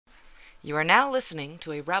You are now listening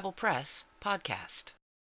to a Rabble Press podcast.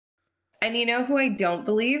 And you know who I don't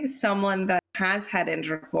believe? Someone that has had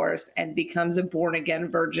intercourse and becomes a born-again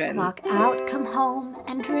virgin. Clock out, come home,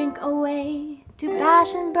 and drink away. To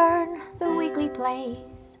bash and burn the weekly plays.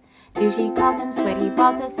 Douchey calls and sweaty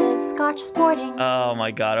balls, this is Scotch Sporting. Oh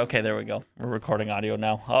my god, okay, there we go. We're recording audio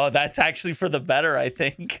now. Oh, that's actually for the better, I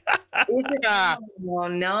think. Is it? Oh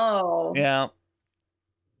no. Yeah.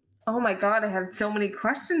 Oh my god, I have so many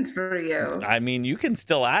questions for you. I mean, you can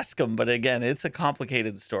still ask them, but again, it's a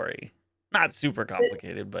complicated story. Not super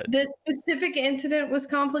complicated, but The specific incident was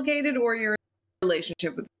complicated, or your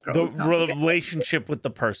relationship with the girl the was complicated? relationship with the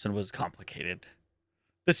person was complicated.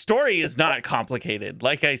 The story is not complicated.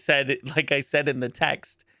 Like I said in the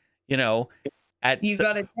text, you know, You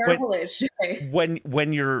got a terrible issue.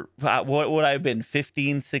 when you're what would I have been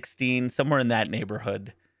 15, 16, somewhere in that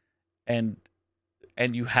neighborhood, and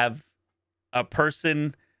you have a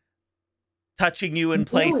person touching you in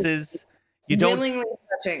places you Willingly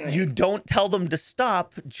touching me. you don't tell them to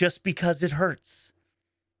stop just because it hurts.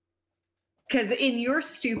 Because in your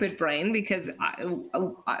stupid brain, because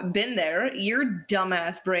I've been there, your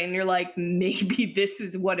dumbass brain, you're like, maybe this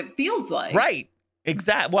is what it feels like. Right.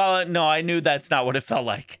 Exactly. Well, no, I knew that's not what it felt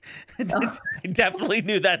like. Oh. I definitely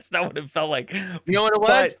knew that's not what it felt like. You know what it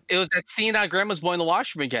was? It was that scene on Grandma's Boy in the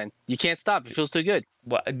washroom again. You can't stop. It feels too good.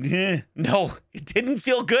 Well, no, it didn't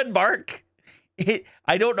feel good, Mark.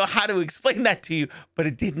 I don't know how to explain that to you, but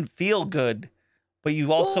it didn't feel good. But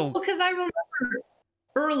you also... Well, because I remember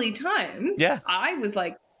early times, Yeah. I was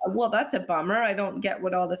like, well, that's a bummer. I don't get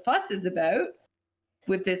what all the fuss is about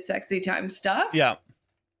with this sexy time stuff. Yeah.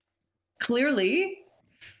 Clearly,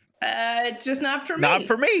 it's just not for me. Not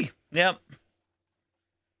for me. Yep.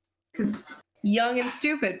 Young and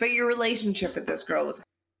stupid. But your relationship with this girl was...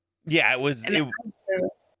 Yeah, it was... And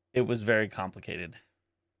It was very complicated.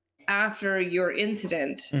 after your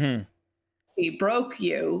incident, Mm-hmm. he broke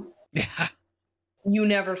you. Yeah. You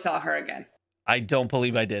never saw her again. I don't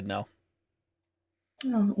believe I did, no.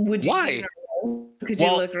 Would you? Why? Could you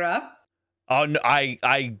Well- look her up? Oh, no,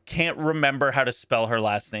 I can't remember how to spell her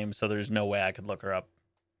last name, so there's no way I could look her up.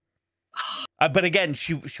 But again,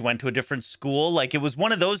 she went to a different school. Like, it was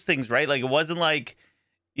one of those things, right? Like, it wasn't like,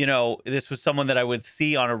 you know, this was someone that I would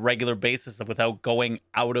see on a regular basis without going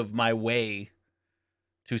out of my way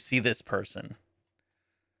to see this person.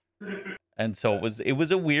 And so it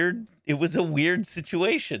was a weird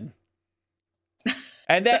situation.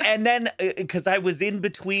 And then because I was in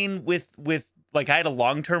between with like, I had a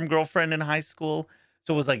long-term girlfriend in high school,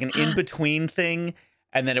 so it was like an in-between thing.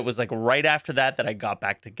 And then it was like right after that I got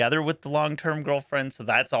back together with the long-term girlfriend, so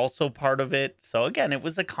that's also part of it. So again, it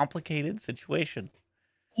was a complicated situation.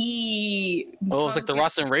 Well, it was like the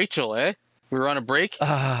Ross and Rachel, eh? We were on a break. No,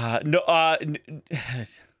 I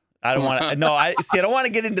don't want to. No, I don't want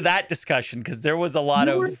to get into that discussion because there was a lot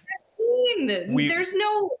You were of 15. we- There's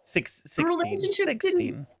no 16. relationship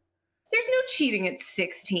 16. There's no cheating at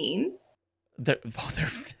 16.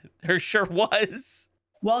 There sure was.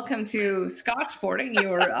 Welcome to Scotch Sporting,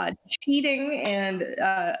 your cheating and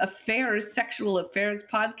sexual affairs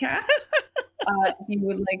podcast. If you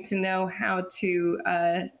would like to know how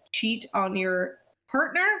to cheat on your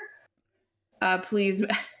partner, please.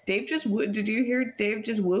 Dave just woo. Did you hear Dave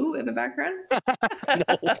just woo in the background?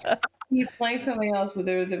 He's playing something else, but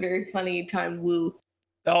there was a very funny timed woo.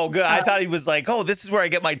 Oh, good. I thought he was like, "Oh, this is where I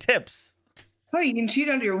get my tips." Oh, you can cheat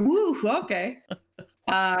under your woo. Okay.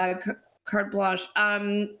 Carte blanche.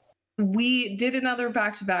 We did another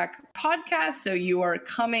back-to-back podcast, so you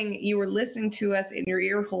were listening to us in your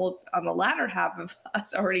ear holes on the latter half of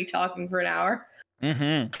us already talking for an hour.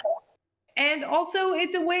 Mm-hmm. And also,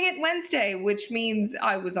 it's a Wing It Wednesday, which means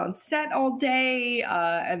I was on set all day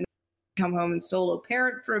and then come home and solo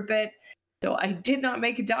parent for a bit. So I did not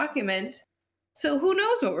make a document. So who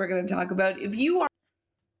knows what we're going to talk about. If you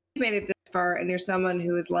made it this far and you're someone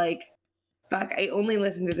who is like, fuck, I only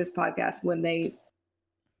listen to this podcast when they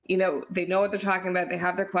know what they're talking about, they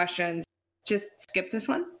have their questions, just skip this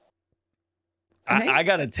one. Okay? I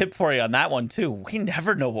got a tip for you on that one too. We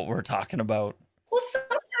never know what we're talking about. Well,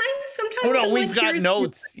 sometimes. Oh no, I'm we've like, got here's-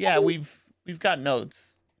 notes. Yeah, we've got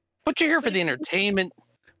notes. But you're here for the entertainment,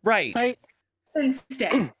 Right. right?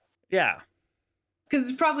 Instead. Yeah. Because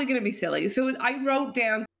it's probably going to be silly. So I wrote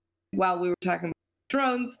down while we were talking about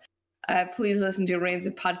drones, please listen to Reigns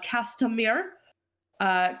of Podcastamir.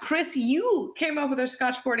 Chris, you came up with our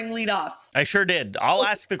Scotch Boarding lead off. I sure did. I'll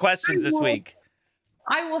ask the questions this week.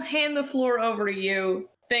 I will hand the floor over to you.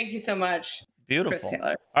 Thank you so much, Beautiful. Chris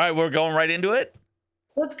Taylor. All right, we're going right into it.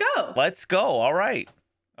 Let's go. Let's go. All right.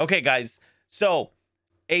 Okay, guys. So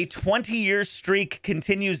A 20-year streak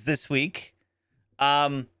continues this week.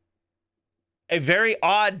 A very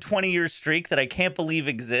odd 20-year streak that I can't believe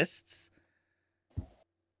exists.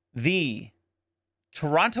 The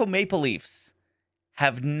Toronto Maple Leafs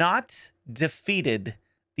have not defeated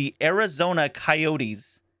the Arizona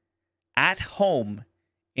Coyotes at home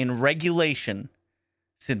in regulation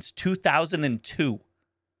since 2002.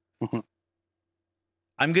 Mhm.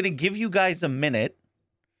 I'm going to give you guys a minute,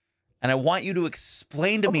 and I want you to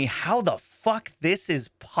explain to me how the fuck this is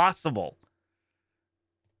possible.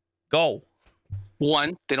 Go.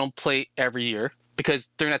 One, they don't play every year because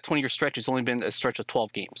during that 20-year stretch, it's only been a stretch of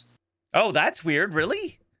 12 games. Oh, that's weird.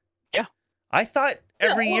 Really? Yeah. I thought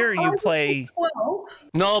every year you play. Well,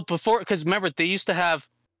 No, before, because remember, they used to have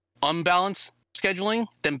unbalanced scheduling,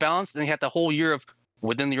 then balanced, and they had the whole year of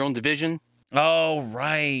within their own division. Oh,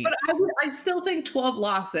 right. but I still think 12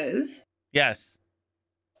 losses. Yes,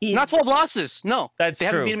 is- Not 12 losses. No. that's They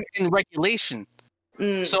haven't true. beat them in regulation.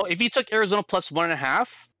 Mm, So if you took Arizona plus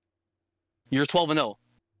 1.5, you're 12-0.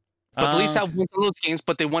 But the Leafs have won some of those games,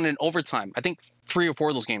 but they won in overtime. I think 3 or 4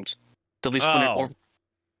 of those games. The Leafs won in Oh. over.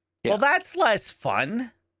 Well, that's less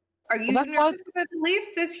fun. Are you that's nervous about the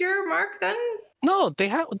Leafs this year, Mark, then? No,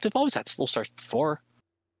 they've always had slow starts before.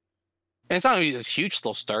 And it's not really a huge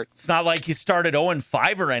slow start. It's not like you started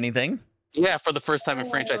 0-5 or anything. Yeah, for the first time in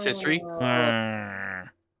franchise history.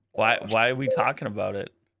 Why are we talking about it?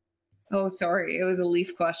 Oh, sorry. It was a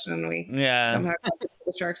Leaf question. We Yeah. somehow got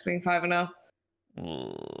the Sharks being 5-0.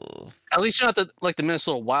 Ugh. At least you're not like the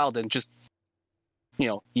Minnesota Wild and just,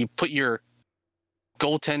 you put your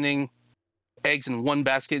goaltending eggs in one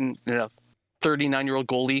basket and a 39-year-old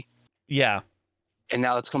goalie, Yeah. and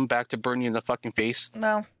now it's coming back to burn you in the fucking face.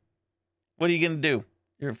 No. What are you going to do?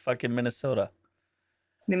 You're fucking Minnesota.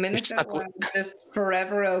 The Minnesota stuck with- Wild is just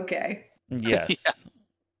forever okay. Yes.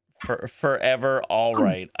 Yeah. Forever all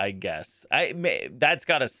right, I guess. That's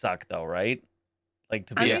got to suck though, right? Like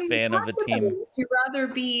to be a fan of a team. Would you rather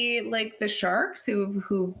be like the Sharks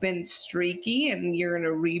who've been streaky and you're in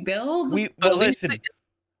a rebuild? But But at least listen,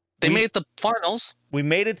 They we- made the finals. we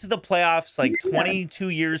made it to the playoffs like Yeah. 22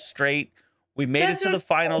 years straight. We made That's it to what the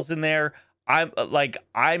I'm saying. finals in there.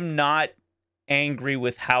 I'm not angry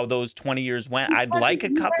with how those 20 years went. I'd like a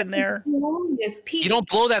cup in there. You don't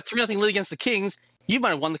blow that 3-0 lead against the Kings, you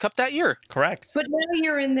might have won the cup that year. Correct. But now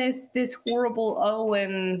you're in this horrible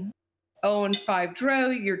 0-5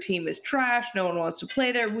 drought. Your team is trash. No one wants to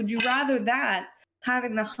play there. Would you rather that,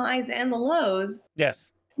 having the highs and the lows,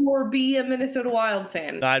 Yes. or be a Minnesota Wild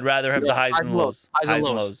fan? I'd rather have the Yeah, highs and lows. Highs and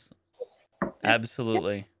lows.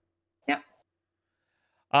 Absolutely. Yep.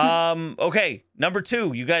 Okay, number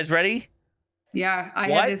 2. You guys ready? Yeah, I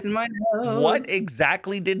What- had this in my notes. What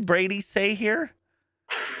exactly did Brady say here?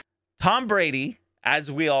 Tom Brady, as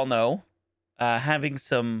we all know, having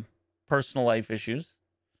some personal life issues.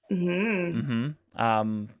 Mhm.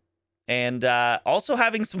 And also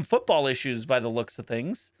having some football issues by the looks of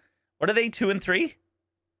things. What are they, 2-3?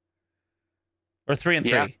 Or 3-3?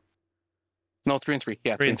 Yeah. No, 3-3.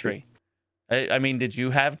 Yeah, 3-3. I mean, did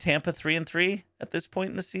you have Tampa 3-3 at this point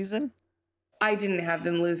in the season? I didn't have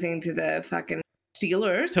them losing to the fucking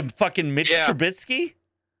Steelers. To fucking Mitch Yeah. Trubisky?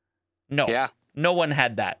 No. Yeah. No one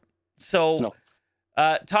had that. So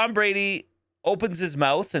No. Tom Brady opens his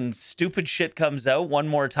mouth and stupid shit comes out one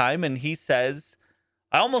more time. And he says,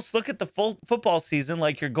 I almost look at the full football season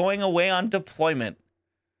like you're going away on deployment.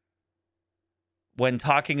 When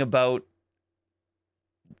talking about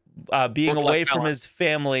being Work-life away from balance. his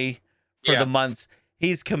family for Yeah. the months,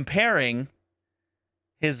 he's comparing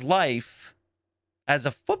his life as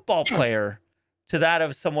a football player to that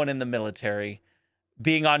of someone in the military,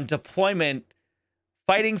 being on deployment,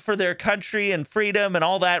 fighting for their country and freedom and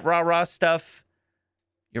all that rah-rah stuff.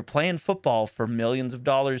 You're playing football for millions of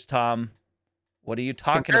dollars, Tom. What are you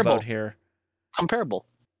talking Comparable. about here? Comparable.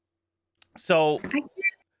 So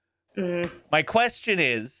Mm. my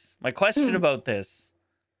question about this,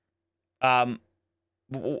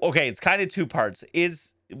 okay, it's kind of 2 parts.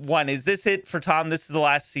 Is this it for Tom? This is the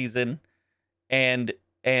last season, and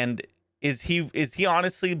is he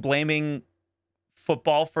honestly blaming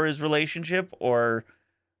football for his relationship, or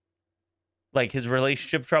like his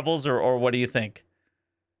relationship troubles, or what do you think?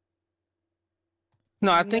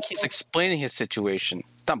 No, I think he's explaining his situation,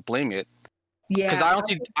 not blaming it. Yeah. Because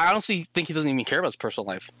I honestly think he doesn't even care about his personal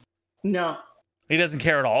life. No. He doesn't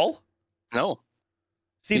care at all. No.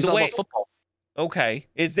 See He's the all way. about football. Okay,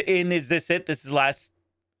 is this it? This is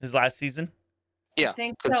his last season. Yeah. I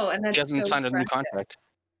think 'cause so. And that's he hasn't so signed a new tragic. contract.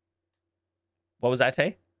 What was that,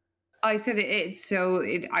 Tay? I said it's so.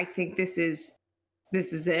 I think this is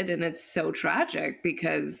it, and it's so tragic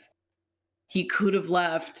because he could have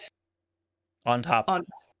left On top. on.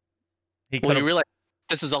 He Well, could you have. realize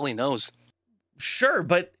this is all he knows. Sure,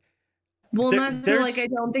 but Well, There- not so there's- like I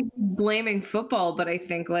don't think he's blaming football, but I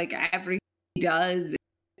think like everything he does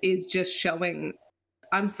is just showing.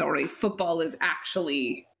 I'm sorry, football is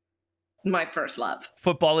actually my first love.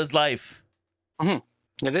 football is life.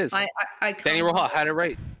 It is. I Danny Rojas had it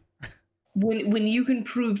right. when you can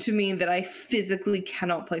prove to me that I physically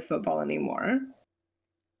cannot play football anymore,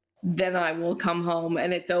 then I will come home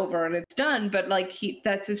and it's over and it's done. But like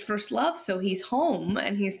that's his first love, so he's home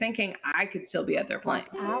and he's thinking I could still be out there playing.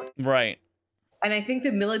 Out. Right. And I think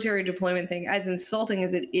the military deployment thing, as insulting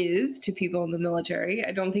as it is to people in the military,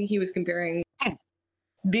 I don't think he was comparing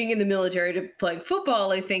being in the military to playing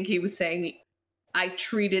football. I think he was saying I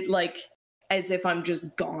treat it like as if I'm just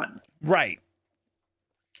gone. Right.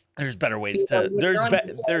 There's better ways Yeah, to when you're on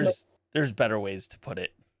deployment- there's better ways to put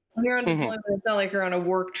it. When you're on Mhm. deployment, it's not like you're on a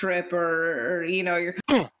work trip or you know, you're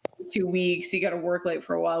coming for 2 weeks, you got to work late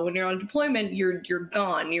for a while. When you're on deployment, you're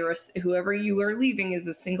gone. Whoever you are leaving is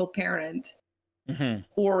a single parent Mhm.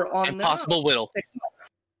 or on Impossible whittle. 6 months.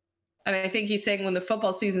 And I think he's saying when the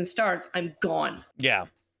football season starts, I'm gone. Yeah.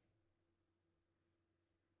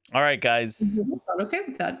 All right, guys. I'm not okay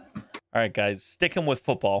with that. All right, guys. Sticking with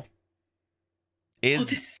football.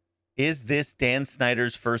 Is this Dan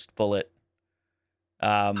Snyder's first bullet?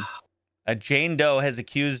 A Jane Doe has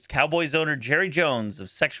accused Cowboys owner Jerry Jones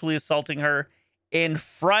of sexually assaulting her in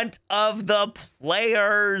front of the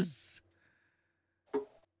players.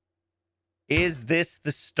 Is this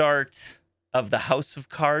the start of the House of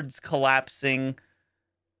Cards collapsing?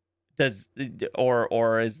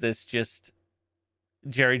 Or is this just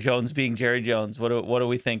Jerry Jones being Jerry Jones? What do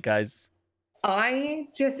we think, guys?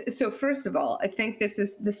 So first of all, I think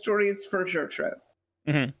the story is for sure true.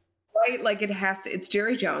 Mhm. Right? Like it's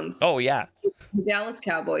Jerry Jones. Oh yeah. The Dallas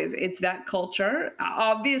Cowboys, it's that culture.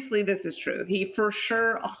 Obviously, this is true. He for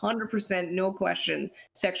sure, 100%, no question,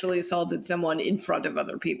 sexually assaulted someone in front of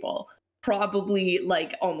other people. Probably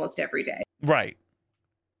like almost every day. Right.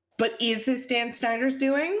 But is this Dan Snyder's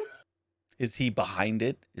doing? Is he behind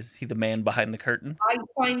it? Is he the man behind the curtain? I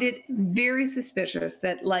find it very suspicious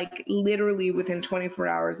that, like, literally within 24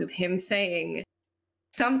 hours of him saying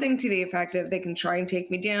something to the effect of, they can try and take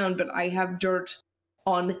me down, but I have dirt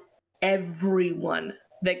on everyone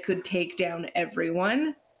that could take down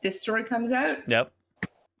everyone. This story comes out. Yep.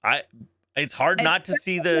 It's hard not to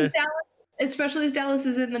see the Especially as Dallas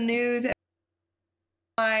is in the news.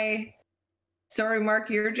 Sorry, Mark,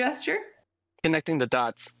 your gesture? Connecting the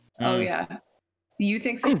dots. Oh, Mm. yeah. You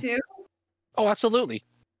think so too? Oh, absolutely.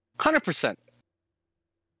 100%.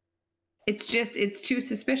 It's too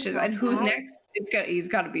suspicious. And who's next? He's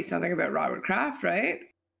got to be something about Robert Kraft, right?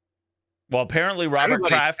 Well, apparently Robert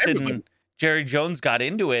Kraft and Jerry Jones got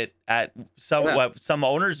into it at some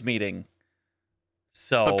owners meeting.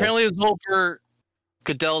 So Apparently it was over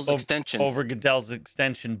Goodell's extension. over Goodell's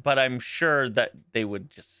extension, but I'm sure that they would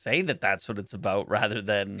just say that that's what it's about rather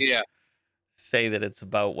than say that it's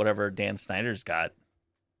about whatever Dan Snyder's got.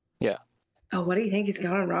 Oh, what do you think he's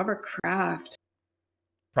got on Robert Kraft?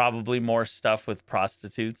 Probably more stuff with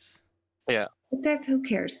prostitutes. But that's, who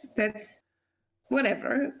cares? That's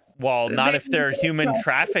whatever. Well, not if they're human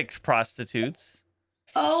trafficked prostitutes.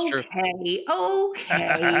 It's true. Okay.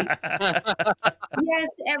 Okay. Yes,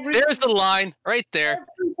 There's the line right there.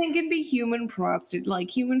 everything can be human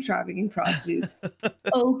trafficking prostitutes.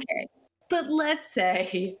 Okay. But let's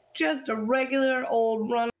say just a regular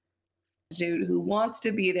old run prostitute who wants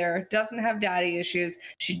to be there, doesn't have daddy issues,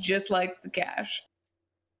 she just likes the cash.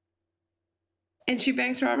 And she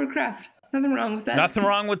banks Robert Kraft. Nothing wrong with that. Nothing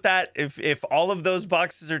wrong with that. If all of those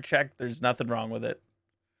boxes are checked, there's nothing wrong with it.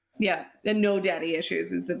 Yeah. And no daddy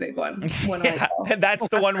issues is the big one. When Yeah, I and that's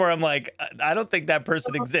the one where I'm like, I don't think that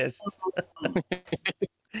person exists.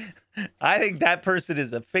 I think that person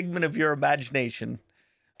is a figment of your imagination.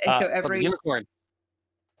 And so But the unicorn.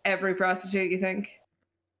 every prostitute, you think?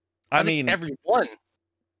 I think mean, everyone.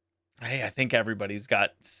 hey, I think everybody's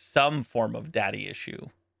got some form of daddy issue.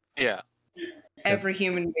 Yeah. Every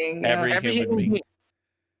human being. Every Yeah. human being.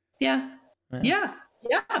 Yeah. Yeah.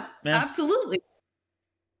 Yeah. Yeah. Absolutely.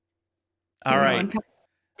 All right.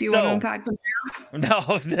 Do you So- want to unpack them?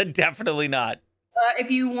 No, definitely not. If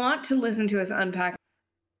you want to listen to us unpack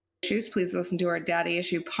issues, please listen to our Daddy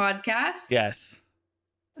Issue podcast. Yes.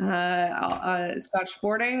 Scotch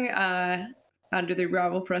Sporting under the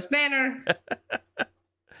Rabble Press banner.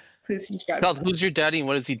 Please subscribe. Called Who's Your Daddy and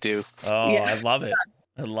What Does He Do? Oh, Yeah. I love it.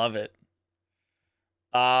 I love it.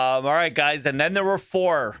 All right, guys. And then there were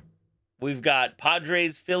 4. We've got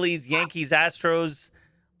Padres, Phillies, Yankees, Astros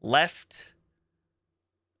left.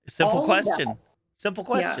 Simple All of that. question. Simple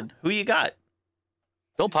question. Who you got?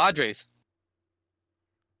 Go Padres.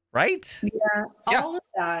 Right? Yeah, Yeah. all of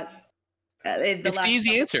that. It's the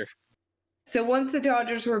easy answer. So once the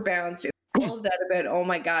Dodgers were bounced, it was all of that about, oh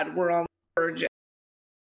my God, we're on the verge of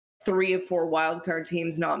 3 of 4 wild card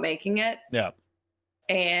teams not making it. Yeah.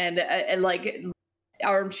 And like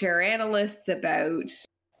armchair analysts about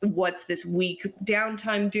what's this week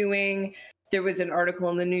downtime doing. There was an article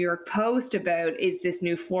in the New York Post about, is this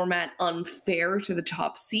new format unfair to the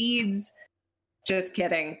top seeds? Just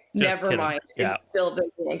kidding. Just Never kidding. mind. Yeah. It's still the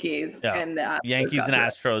Yankees Yeah. and the Yankees got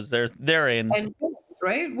and through it. Astros, they're in. And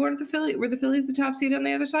right? Were the Phillies the top seed on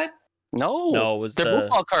the other side? No, it was they're the both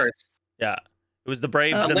wild cards. yeah. It was the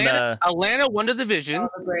Braves and Atlanta won the division. Oh,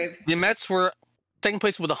 the Braves. The Mets were second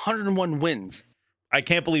place with 101 wins. I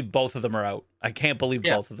can't believe both of them are out. I can't believe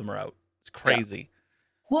Yeah. both of them are out. It's crazy.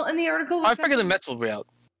 Well, and the article was I figured the Mets would be out.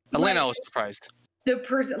 Atlanta, I Like- was surprised. the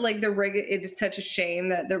person like the regular. It is such a shame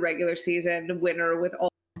that the regular season winner with all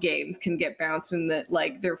games can get bounced in the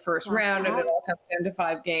like their first round, and it all comes down to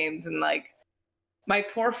 5 games. And like my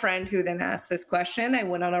poor friend who then asked this question, I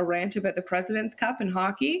went on a rant about the President's Cup in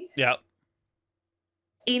hockey. Yeah.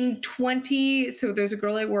 So there's a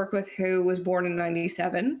girl I work with who was born in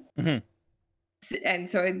 97. Mhm. And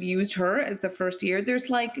so I used her as the first year. There's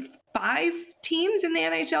like 5 teams in the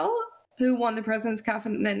NHL who won the President's Cup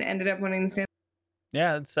and then ended up winning the Stanley.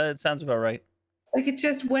 Yeah, it sounds about right. Like it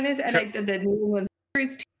just when is and Sure. I did the New England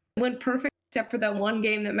Patriots team went perfect except for that one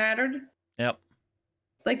game that mattered. Yep.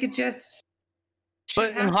 Like it just. But should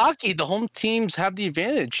in happen. hockey, the home teams have the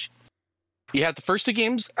advantage. You have the first 2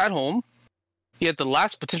 games at home. You have the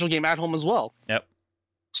last potential game at home as well. Yep.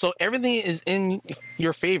 So everything is in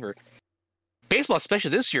your favor. Baseball,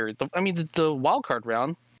 especially this year. The wild card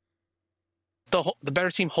round. The better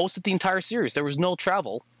team hosted the entire series. There was no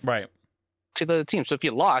travel Right. to the team. So if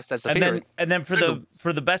you lost, that's the And favorite. then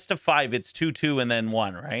for the best of 5, it's 2-2 and then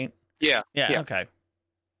 1, right? Yeah. Yeah. Okay.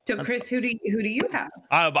 So Chris, who do you have?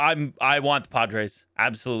 I want the Padres.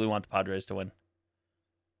 Absolutely want the Padres to win.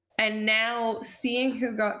 And now seeing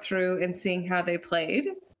who got through and seeing how they played,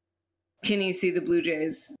 can you see the Blue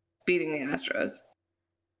Jays beating the Astros?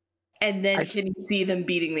 And then can you see them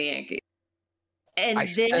beating the Yankees? And I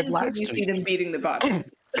then said can last you see week. them beating the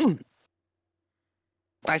Padres?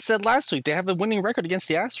 I said last week they have a winning record against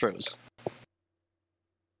the Astros.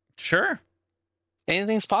 Sure.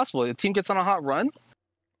 Anything's possible. The team gets on a hot run.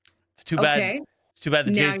 It's too bad. Okay. It's too bad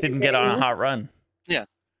the Now Jays you're didn't get on a getting- hot run.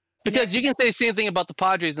 Because you can say the same thing about the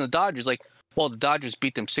Padres and the Dodgers. Like, well, the Dodgers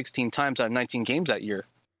beat them 16 times out of 19 games that year.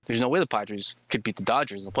 There's no way the Padres could beat the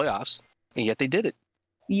Dodgers in the playoffs, and yet they did it.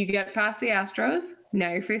 You get past the Astros,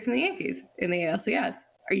 now you're facing the Yankees in the ALCS.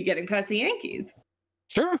 Are you getting past the Yankees?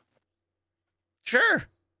 Sure. Sure.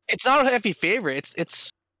 It's not a heavy favorite.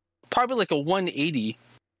 It's probably like a 180,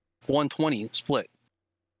 120 split.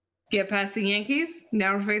 Get past the Yankees,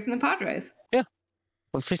 now we're facing the Padres.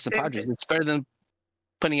 Let's face the Same Padres. thing. It's better than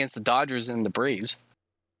putting against the Dodgers and the Braves.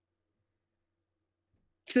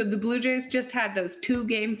 So the Blue Jays just had those 2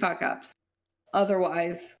 game fuck ups.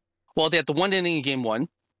 Otherwise, Well, they had the 1 inning in game 1,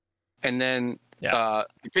 and then the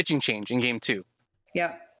pitching change in game 2.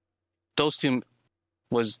 yeah. Those 2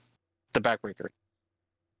 was the backbreaker.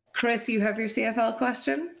 Chris, you have your CFL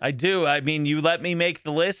question? I do. I mean, you let me make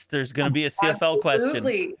the list. There's going to be a CFL question.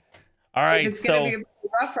 Absolutely. All If right. it's going So, to be a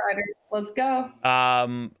Rough Riders. Let's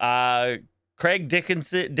go. Craig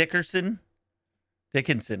Dickinson. Why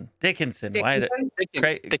did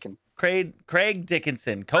Dickinson? Craig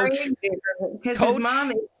Dickinson, coach. Because Coach- his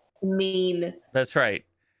mom is mean. That's right.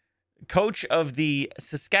 Coach of the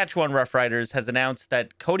Saskatchewan Roughriders has announced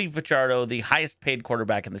that Cody Fajardo, the highest paid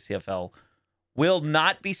quarterback in the CFL, will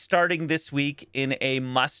not be starting this week in a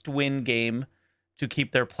must-win game to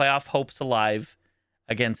keep their playoff hopes alive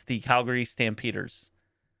against the Calgary Stampeders.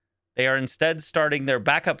 They are instead starting their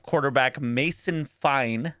backup quarterback, Mason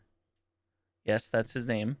Fine. Yes, that's his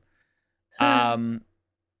name.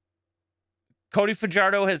 Cody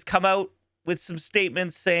Fajardo has come out with some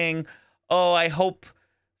statements saying, "Oh, I hope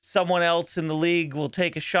someone else in the league will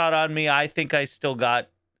take a shot on me. I think I still got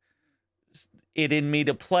it in me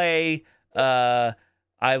to play.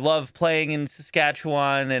 I love playing in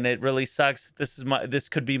Saskatchewan, and it really sucks. This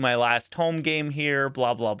could be my last home game here.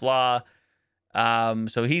 Blah blah blah."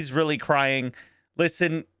 So he's really crying.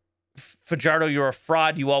 Listen, Fajardo, you're a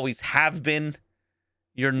fraud. You always have been.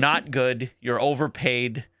 You're not good. You're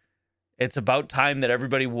overpaid. It's about time that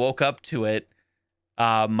everybody woke up to it.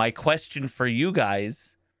 My question for you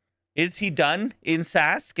guys, is he done in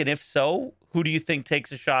Sask? And if so, who do you think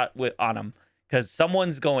takes a shot on him? Because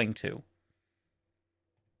someone's going to.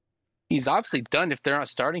 He's obviously done if they're not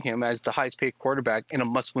starting him as the highest paid quarterback in a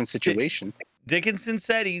must-win situation. Dickinson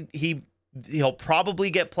said he'll probably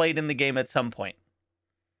get played in the game at some point.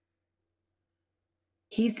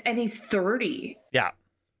 He's 30. Yeah.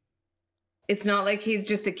 It's not like he's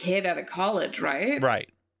just a kid out of college, right? Right.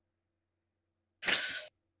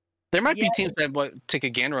 There might be teams that would take a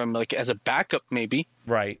gander on him, like as a backup, maybe.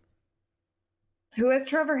 Right. Who has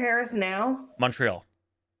Trevor Harris now? Montreal.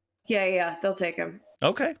 Yeah, they'll take him.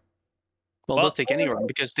 Okay. Well, Well- they'll take any arm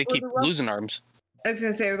because they keep losing arms. I was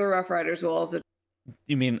gonna say the Rough Riders will also.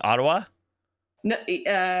 You mean Ottawa? No,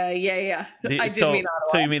 yeah. I did so, mean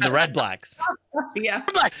so you mean the Red Blacks? Yeah.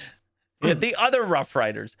 Yeah, the other Rough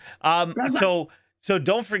Riders. So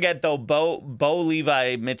don't forget though, Bo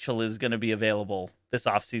Levi Mitchell is going to be available this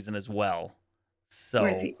offseason as well. So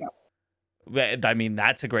Where's he go? I mean,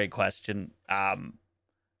 that's a great question.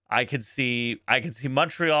 I could see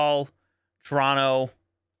Montreal, Toronto,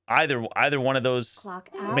 either one of those Clock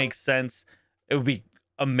out. makes sense. It would be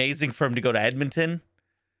amazing for him to go to Edmonton,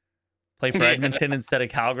 play for Edmonton instead of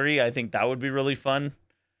Calgary. I think that would be really fun.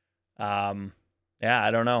 Yeah,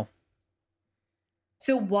 I don't know.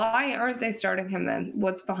 So why aren't they starting him then?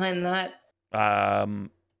 What's behind that?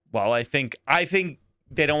 Well, I think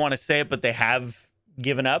they don't want to say it, but they have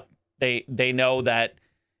given up. They know that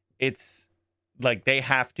it's like they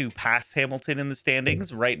have to pass Hamilton in the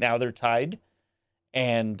standings. Right now they're tied.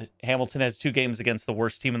 And Hamilton has 2 games against the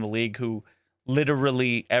worst team in the league, who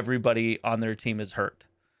literally everybody on their team is hurt.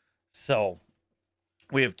 So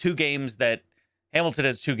we have 2 games that Hamilton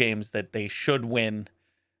has 2 games that they should win.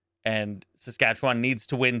 And Saskatchewan needs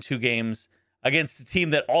to win 2 games against a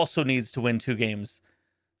team that also needs to win 2 games.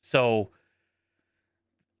 So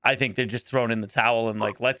I think they're just throwing in the towel and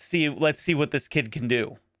like, let's see what this kid can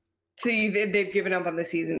do. So they've given up on the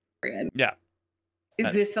season period. Yeah.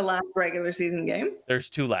 Is this the last regular season game? There's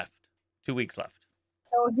 2 left. 2 weeks left.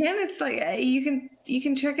 So again, it's like you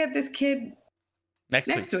can check out this kid Next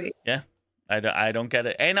week. week. Yeah. I don't get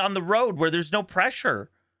it. And on the road where there's no pressure.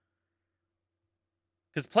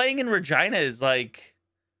 Because playing in Regina is like,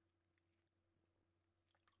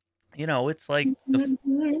 it's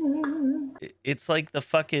like the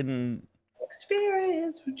fucking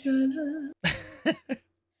Experience Regina.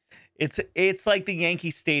 it's like the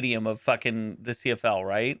Yankee Stadium of fucking the CFL,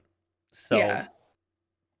 right? So, Yeah.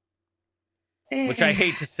 which I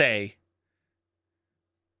hate to say.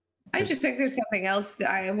 I just think there's something else.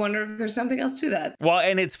 I wonder if there's something else to that. Well,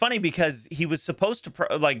 and it's funny because he was supposed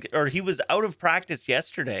to he was out of practice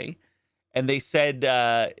yesterday, and they said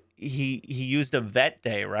he used a vet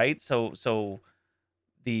day, right? So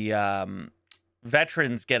the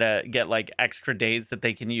veterans get like extra days that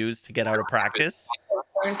they can use to get out of practice.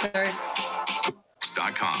 Sorry.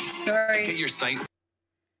 .com. Sorry. Get your site.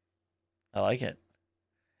 I like it.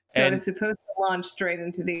 So And- it's supposed to launch straight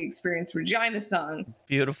into the Experience Regina song,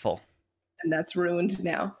 Beautiful. and that's ruined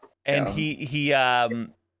now. And So- he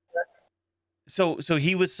so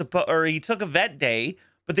he was he took a vet day,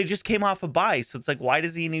 but they just came off a bye. So it's like, why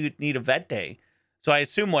does he need a vet day? So I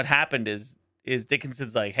assume what happened is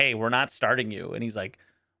Dickinson's like, hey, we're not starting you. And he's like,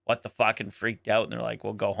 what the fuck, and freaked out. And they're like,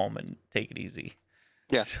 well, go home and take it easy.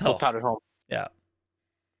 Yeah, So- they'll pound it home. Yeah.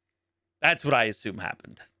 That's what I assume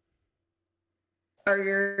happened. Are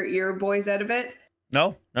your boys out of it?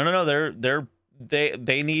 No.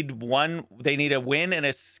 They need one. They need a win and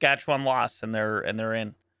a Saskatchewan loss, and they're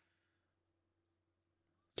in.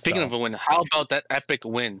 Speaking So- of a win, how about that epic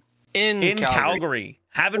win in Calgary.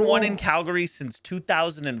 Haven't won in Calgary since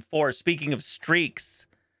 2004. Speaking of streaks,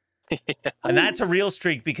 and that's a real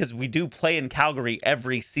streak because we do play in Calgary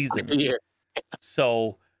every season. Yeah.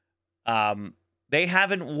 So, they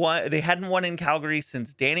hadn't won in Calgary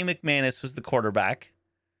since Danny McManus was the quarterback,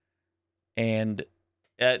 and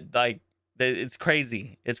it's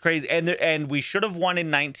crazy. It's crazy, and we should have won in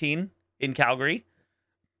 19 in Calgary.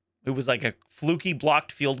 It was like a fluky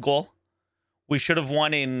blocked field goal. We should have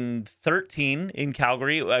won in 13 in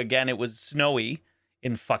Calgary. Again, it was snowy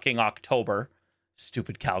in fucking October.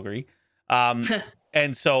 Stupid Calgary.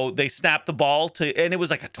 And so they snapped the ball and it was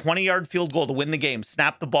like a 20-yard field goal to win the game.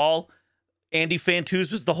 Snapped the ball. Andy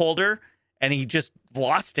Fantuz was the holder, and he just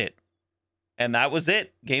lost it. And that was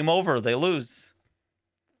it. Game over. They lose.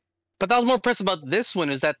 But that was more impressive about this one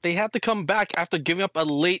is that they had to come back after giving up a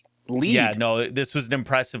late lead. Yeah, no, this was an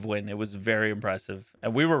impressive win. It was very impressive.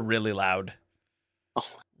 And we were really loud. Oh.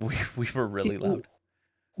 We were really loud.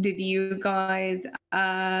 Did you guys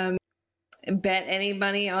bet any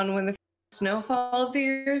money on when the snowfall of the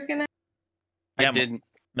year is gonna? I Yeah, didn't.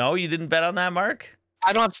 No, you didn't bet on that, Mark?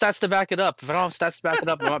 I don't have stats to back it up. If I don't have stats to back it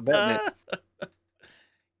up, I'm not betting it.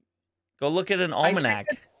 Go look at an I checked almanac.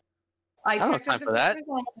 I don't have checked time out the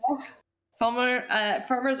for that.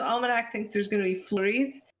 Farmer's Almanac thinks there's going to be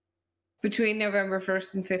flurries between November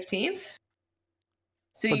 1st and 15th.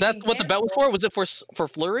 So Was you that can what the bet was cancel. for? Was it for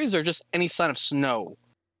flurries or just any sign of snow?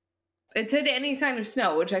 It said any sign of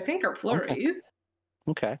snow, which I think are flurries.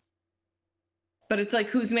 Okay. But it's like,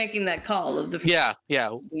 who's making that call of the? Yeah.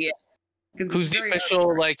 'Cause it's Who's the very official?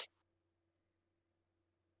 arbitrary. Like,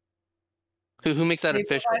 who makes that They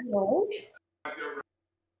official? provide a link?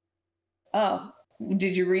 Oh,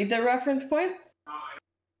 did you read the reference point?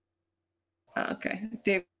 Oh, okay.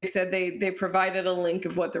 Dave said they provided a link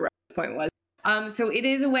of what the reference point was. So it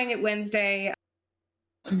is a Wing It Wednesday.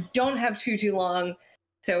 Don't have too long,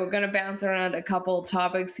 so we're gonna bounce around a couple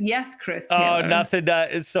topics. Yes, Chris. Taylor. Oh, nothing.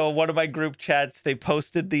 So one of my group chats, they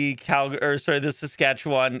posted the the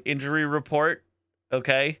Saskatchewan injury report.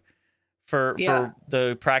 Okay, for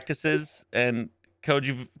the practices, and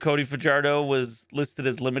Cody Fajardo was listed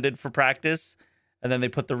as limited for practice, and then they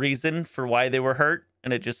put the reason for why they were hurt,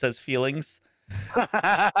 and it just says feelings. Oh,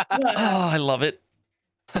 I love it.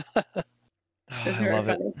 That's I very love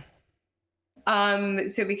it. funny.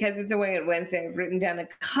 So because it's a Wing It Wednesday, I've written down a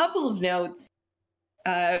couple of notes.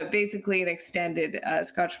 Basically, an extended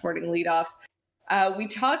Scotch Sporting leadoff. We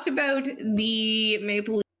talked about the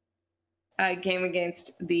Maple Leaf game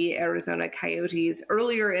against the Arizona Coyotes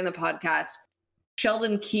earlier in the podcast.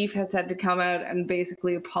 Sheldon Keefe has had to come out and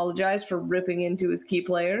basically apologize for ripping into his key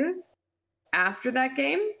players after that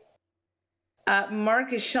game.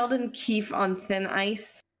 Mark, is Sheldon Keefe on thin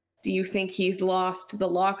ice? Do you think he's lost the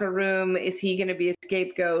locker room? Is he going to be a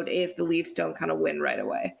scapegoat if the Leafs don't kind of win right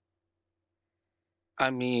away?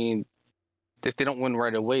 I mean, if they don't win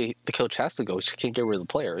right away, the coach has to go. She can't get rid of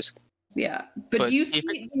the players. Yeah, but do you see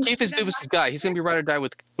Keefe is Dubas' guy. He's going to be ride or die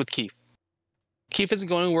with Keefe. Keefe isn't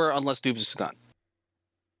going anywhere unless Dubas is gone.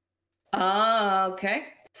 Okay.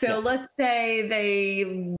 So let's say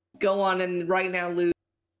they go on and right now lose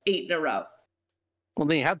 8 in a row. Well,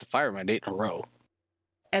 then you have to fire him at 8 in a row.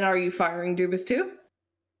 And are you firing Dubas too?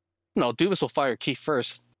 No, Dubas will fire Keefe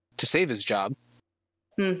first to save his job.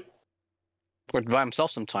 Or by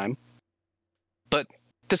himself sometime. But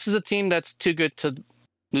this is a team that's too good to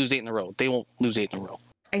lose 8 in a row. They won't lose 8 in a row.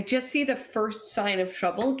 I just see the first sign of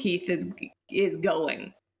trouble. Keith is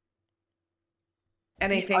going.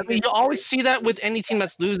 And I think you always see that with any team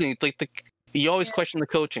that's losing. Like you always question the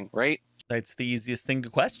coaching, right? That's the easiest thing to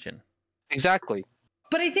question. Exactly.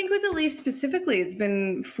 But I think with the Leafs specifically, it's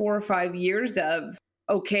been 4 or 5 years of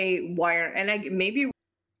why aren't maybe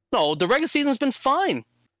No, the regular season's been fine.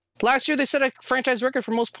 Last year they set a franchise record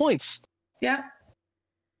for most points. Yeah.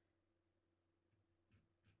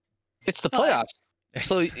 It's the playoffs.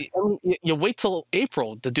 So you wait till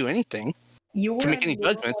April to do anything, to make any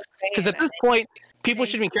judgments. Because at this point, people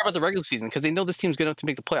shouldn't even care about the regular season because they know this team's good enough to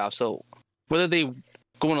make the playoffs. So whether they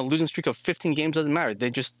go on a losing streak of 15 games doesn't matter.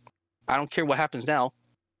 I don't care what happens now.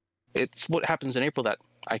 It's what happens in April that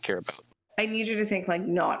I care about. I need you to think like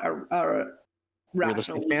not a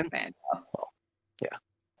rational Realistic fan? fan.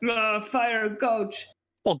 Yeah. Fire coach.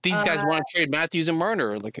 Well, these guys want to trade Matthews and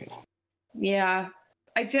Marner. Yeah.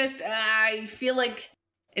 I feel like,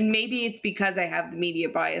 and maybe it's because I have the media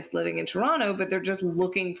bias living in Toronto, but they're just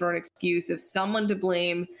looking for an excuse of someone to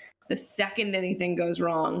blame the second anything goes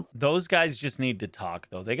wrong. Those guys just need to talk,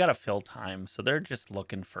 though. They got to fill time, so they're just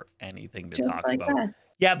looking for anything to Just talk like about. that.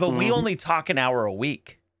 Yeah, but we only talk an hour a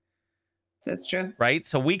week, That's true. right?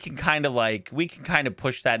 So we can kind of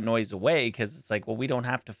push that noise away because it's like, well, we don't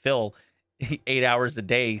have to fill 8 hours a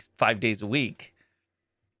day, 5 days a week.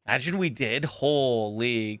 Imagine we did.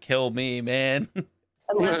 Holy, kill me, man.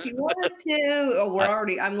 Unless you want us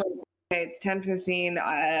to. I'm like, okay, it's 10:15.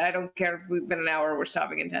 I don't care if we've been an hour. We're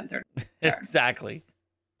stopping at 10:30. Exactly.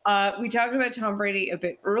 We talked about Tom Brady a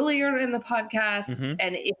bit earlier in the podcast,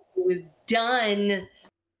 and if it was done,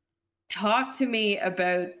 talk to me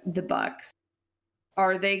about the Bucks.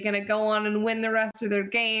 Are they going to go on and win the rest of their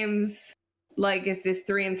games? Like, is this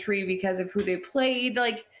 3-3 because of who they played?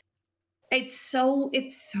 Like, it's so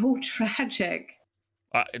tragic.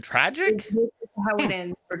 Tragic? How it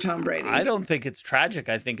ends for Tom Brady. I don't think it's tragic.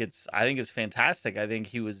 I think it's fantastic. I think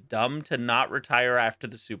he was dumb to not retire after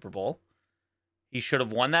the Super Bowl. He should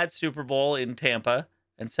have won that Super Bowl in Tampa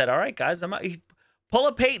and said, "All right, guys, I'm out." Pull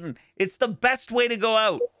a Peyton. It's the best way to go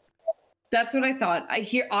out. That's what I thought.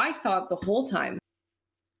 I thought the whole time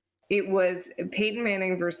it was Peyton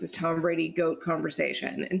Manning versus Tom Brady GOAT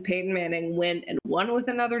conversation, and Peyton Manning went and won with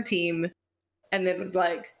another team, and then was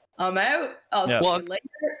like, "I'm out. I'll see you later."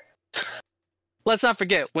 Let's not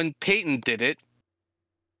forget when Peyton did it,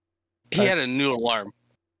 he had a new alarm.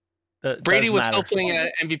 Brady was still playing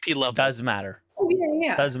at MVP level. Does matter. Oh yeah,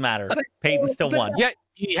 Yeah. Doesn't matter. But Peyton still but won. Yeah,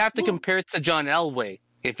 you have to Well- compare it to John Elway,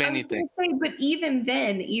 if I was anything. gonna say, but even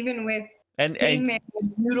then, even with And Peyton Manning,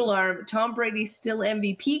 noodle arm, Tom Brady's still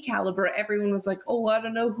MVP caliber. Everyone was like, "Oh, I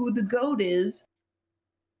don't know who the GOAT is."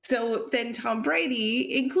 So then Tom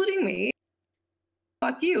Brady, including me,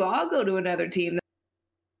 fuck you, I'll go to another team.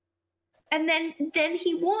 And then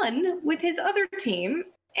he won with his other team,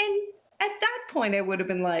 and at that point, I would have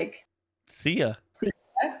been like, see ya.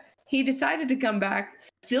 he decided to come back,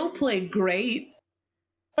 still played great.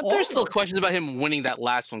 But there's still Awful. questions about him winning that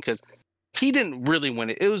last one because he didn't really win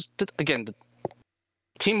it. It was, again, the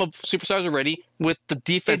team of superstars already with the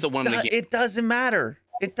defense that won the game. It doesn't matter.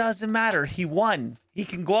 It doesn't matter. He won. He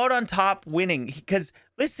can go out on top winning. Because,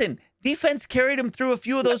 listen, defense carried him through a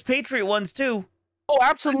few of those Patriot ones, too. Oh,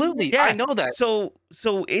 absolutely. Yeah. I know that. So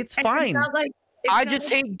it's And fine. It's not like, it's I not just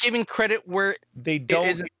like- hate giving credit where They don't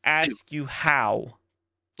isn't ask you how.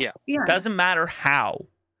 yeah. Doesn't matter how.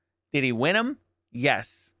 Did he win them?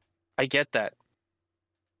 Yes. I get that.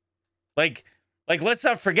 Like let's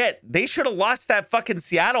not forget, they should have lost that fucking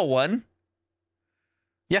Seattle one.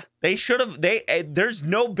 Yeah. They should have. There's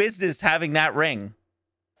no business having that ring.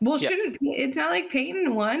 Well, Yeah. it's not like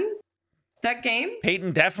Peyton won that game?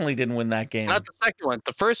 Peyton definitely didn't win that game. Not the second one.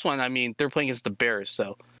 The first one, I mean, they're playing against the Bears,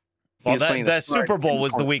 so. he Well, was playing the the Super Bowl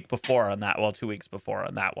was the point. week before on that. Well, 2 weeks before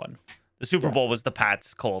on that one. The Super Bowl was the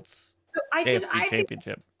Pats Colts So I AFC think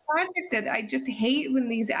Championship. project that I just hate when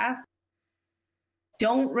these athletes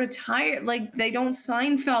don't retire, like they don't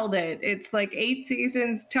Seinfeld it. It's like 8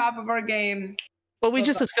 seasons, top of our game. But we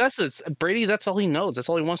just discussed this. Brady, that's all he knows. That's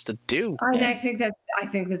all he wants to do. And I think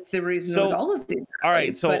that's the reason So- with all of these. All right,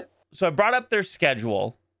 athletes, so but- I brought up their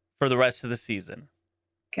schedule for the rest of the season.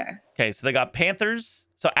 okay. Okay, so they got Panthers.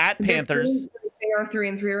 So at Panthers, They are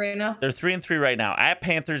 3-3 right now. they're 3-3 right now. At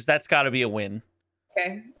Panthers, that's got to be a win.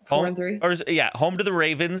 Okay. Home 4-3. or home to the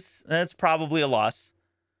Ravens. That's probably a loss.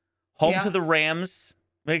 Home Yeah. to the Rams.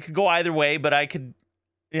 It could go either way, but I could,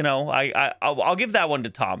 I'll give that one to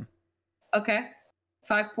Tom. Okay.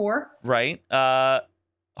 5-4. Right.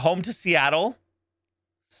 Home to Seattle.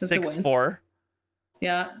 That's a win. 6-4.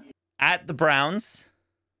 Yeah. At the Browns.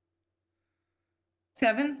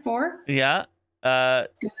 7-4. Yeah. God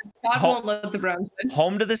Home- won't let the Browns win.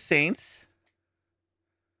 Home to the Saints.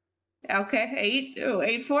 Okay.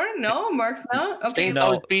 8-4. No, Mark's not. Okay.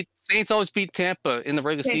 Saints always beat Tampa in the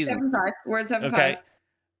regular Okay, season. 7-5. We're at 7-5. Okay.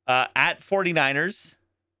 At 49ers.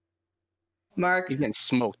 Mark. You're getting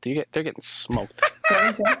smoked. They're getting smoked.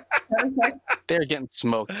 7-6. 7-6. They're getting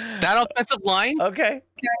smoked. That offensive line, Okay.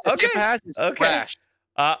 that Okay. Chip has is Okay. trash.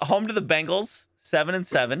 Home to the Bengals.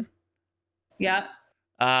 7-7. Yeah.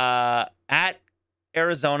 At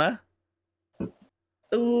Arizona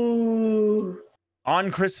Ooh.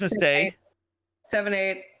 on Christmas Day.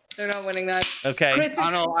 7-8. They're not winning that. Okay. Christmas.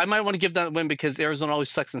 I don't know. I might want to give that a win because Arizona always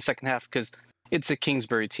sucks in the second half because it's a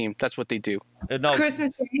Kingsbury team. That's what they do. No.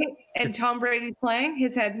 Christmas Day and Tom Brady's playing.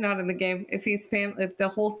 His head's not in the game. If if the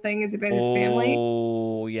whole thing is about his family,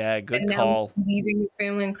 Oh, yeah. Good and now call. he's leaving his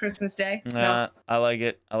family on Christmas Day. No. I like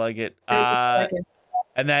it. I like it. Okay.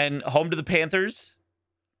 And then home to the Panthers,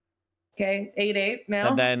 Okay. 8-8 now.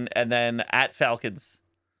 and then at Falcons.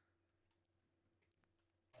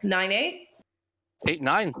 9-8.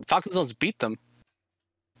 8-9. Falcons almost beat them.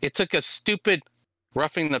 It took a stupid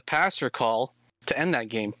roughing the passer call to end that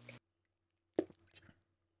game.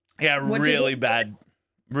 Yeah, What did really it- bad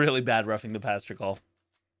roughing the passer call.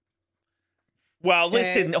 Well,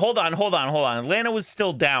 Okay. listen, hold on. Atlanta was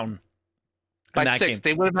still down By in that 6, game.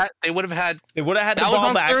 they would have had. They would have had the That was ball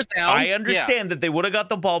on back. third down. I Yeah. understand that they would have got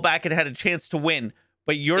the ball back and had a chance to win,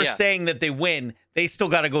 but you're Yeah. saying that they win, they still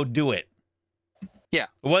got to go do it. Yeah.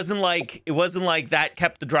 It wasn't like that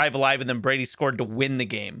kept the drive alive and then Brady scored to win the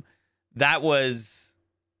game. That was,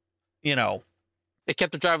 It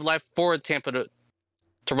kept the drive alive for Tampa to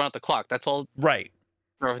run out the clock. That's all right.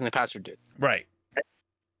 roughing the passer did. Right.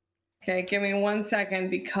 Okay, give me 1 second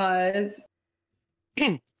because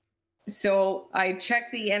so I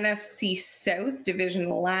checked the NFC South division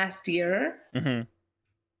last year. hmm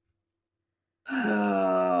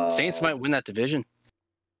Oh, Saints might win that division.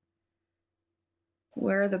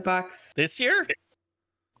 Where are the Bucks? This year,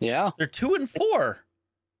 Yeah. they're 2-4.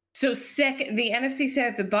 So second, the NFC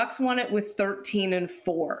South, the Bucks won it with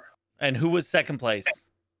 13-4. And who was second place?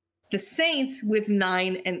 The Saints with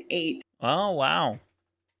 9-8. Oh, wow.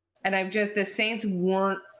 And the Saints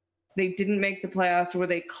they didn't make the playoffs. Were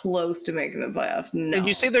they close to making the playoffs? No. And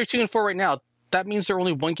you say they're 2-4 right now. That means they're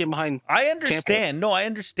only one game behind. I understand. No, I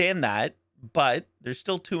understand that, but they're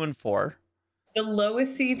still 2-4. the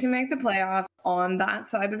lowest seed to make the playoffs on that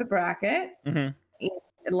side of the bracket Mhm.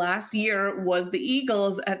 last year was the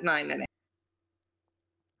Eagles at 9-8.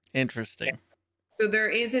 Interesting. So there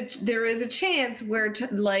is a chance where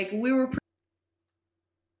we were.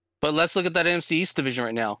 But let's look at that NFC East division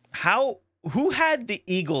right now. Who had the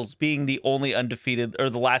Eagles being the only undefeated or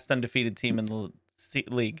the last undefeated team in the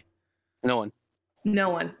league? No one. No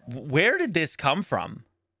one. Where did this come from?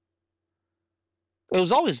 It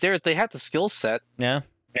was always there. They had the skill set. Yeah.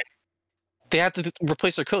 They had to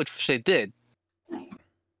replace their coach, which they did.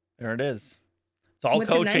 There it is. It's all With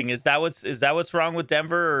the coaching. Is that what's wrong with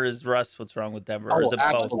Denver, or is Russ what's wrong with Denver? Or is Oh, it both?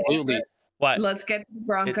 absolutely. What? Let's get to the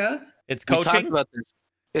Broncos. It's We talked coaching. about this.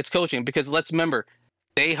 It's coaching because let's remember,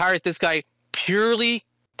 they hired this guy purely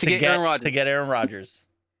to get Aaron Rodgers. To get Aaron Rodgers.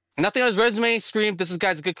 Nothing on his resume screamed, this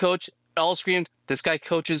guy's a good coach. All screamed, this guy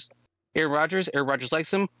coaches Aaron Rodgers. Aaron Rodgers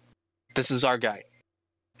likes him. This is our guy.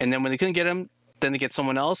 And then when they couldn't get him, then they get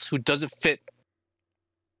someone else who doesn't fit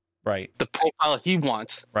Right. the profile he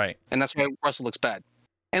wants. Right. And that's why Russell looks bad.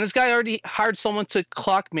 And this guy already hired someone to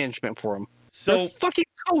clock management for him. So Their fucking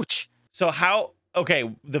coach. So how?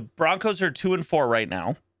 Okay, the Broncos are 2-4 right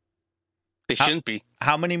now. They shouldn't be.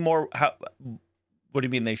 How many more? What do you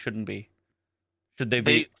mean they shouldn't be? Should they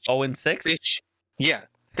be 0-6? Yeah,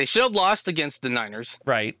 they should have lost against the Niners.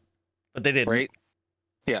 Right, but they didn't. Right?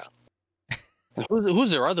 Yeah. And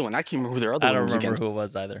who's their other one? I can't remember who their other I one don't was remember against. who it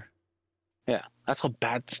was either. Yeah, that's how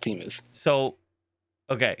bad this team is. So,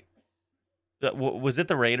 okay, was it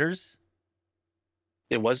the Raiders?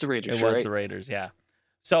 It was the Raiders. It was right? the Raiders. Yeah.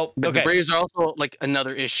 So But okay. the Raiders are also like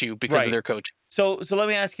another issue because Right. of their coach. So let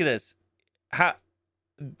me ask you this: How?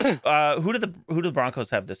 Who do the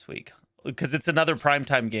Broncos have this week? Because it's another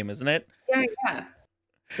primetime game, isn't it? Yeah.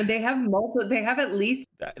 They have multiple. They have at least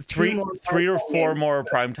Three more or primetime four games. more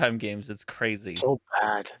primetime games. It's crazy. So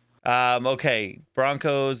bad. Okay,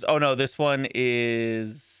 Broncos. Oh no, this one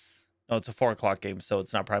is. Oh, it's a 4:00 game, so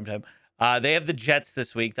it's not primetime. They have the Jets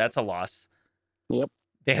this week. That's a loss. Yep.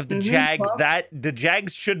 They have the Mhm, Jags. well- The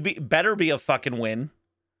Jags better be a fucking win.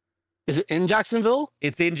 Is it in Jacksonville?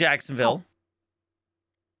 It's in Jacksonville.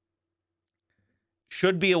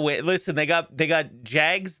 Should be a win. Listen, they got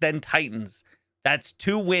Jags, then Titans. That's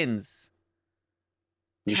 2 wins.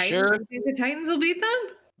 You Titans, sure? you think the Titans will beat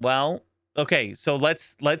them? Well, okay, so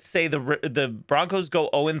let's say the Broncos go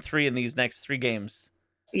 0-3 in these next 3 games.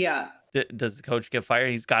 Yeah. Does the coach get fired?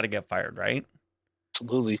 He's got to get fired, right?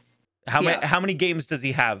 Absolutely. How Yeah. many games does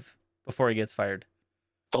he have before he gets fired?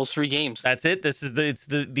 Those 3 games. That's it.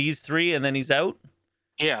 These 3 and then he's out.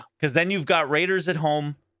 Yeah. Because then you've got Raiders at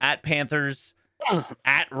home, at Panthers,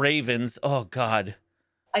 at Ravens. Oh God.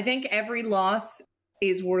 I think every loss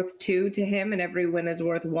is worth 2 to him, and every win is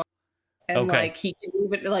worth 1. And Okay. he can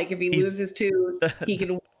leave it. Like if he He's- loses 2, he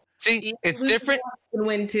can. See, it's lose different. 1, he can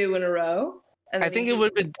win 2 in a row. And I then think he it would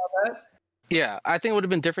have can been. sell out. Yeah, I think it would have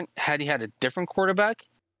been different had he had a different quarterback,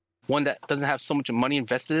 one that doesn't have so much money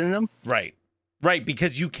invested in him. Right. Right.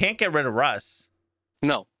 Because you can't get rid of Russ.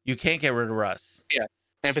 No, You can't get rid of Russ.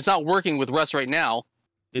 and if it's not working with Russ right now,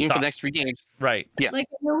 even for all- the next 3 games, right. Yeah. Like,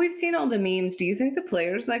 we've seen all the memes. Do you think the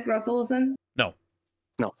players like Russell Wilson? I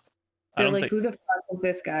They're don't like, think. who the fuck is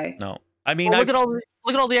this guy? No. I mean, well, look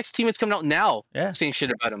at all the ex teammates coming out now Yeah. saying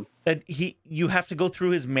shit about him. that you have to go through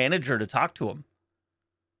his manager to talk to him.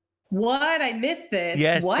 What? I missed this.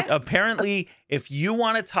 Yes. What? Apparently, if you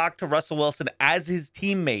want to talk to Russell Wilson as his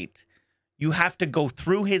teammate, you have to go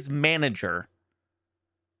through his manager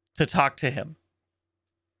to talk to him.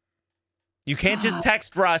 You can't just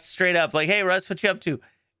text Russ straight up like, "Hey, Russ, what you up to?"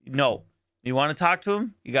 No. You want to talk to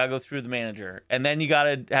him? You got to go through the manager. And then you got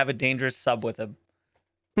to have a dangerous sub with him.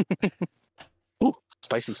 Ooh,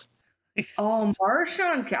 spicy. Oh,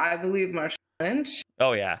 I believe Marshawn Lynch.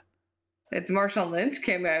 Oh, yeah. It's Marshawn Lynch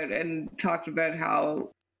came out and talked about how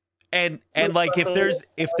And like if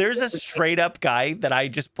there's a straight up guy that I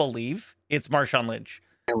just believe, it's Marshawn Lynch.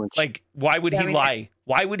 Like, why would Yeah, he me too. lie?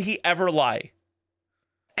 Why would he ever lie?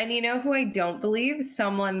 And you know who I don't believe?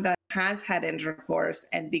 Someone that has had intercourse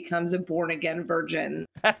and becomes a born again virgin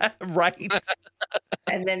Right?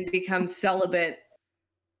 and then becomes celibate.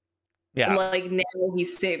 Yeah. Like now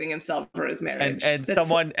he's saving himself for his marriage. And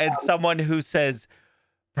That's someone who says,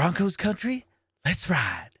 Broncos country, let's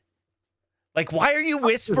ride. Like, why are you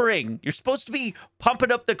whispering? You're supposed to be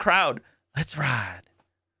pumping up the crowd. Let's ride.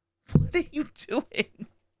 What are you doing?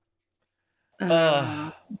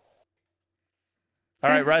 All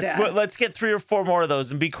right, Russ, That's sad. let's get 3 or 4 more of those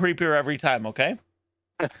and be creepier every time, okay?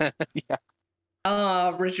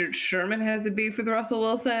 Richard Sherman has a beef with Russell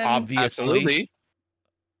Wilson. Obviously. Absolutely.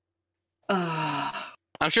 Ah.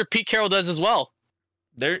 I'm sure Pete Carroll does as well.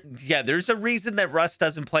 There's a reason that Russ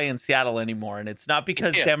doesn't play in Seattle anymore, and it's not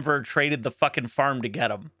because Denver traded the fucking farm to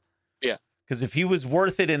get him. Yeah. Because if he was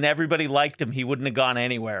worth it and everybody liked him, he wouldn't have gone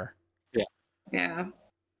anywhere. Yeah.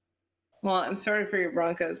 Well, I'm sorry for your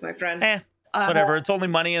Broncos, my friend. Whatever. It's only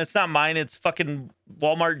money, and it's not mine. It's fucking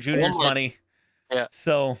Walmart Junior's money. Yeah.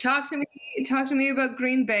 So talk to me about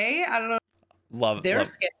Green Bay. I don't know. Love their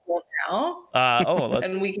schedule now.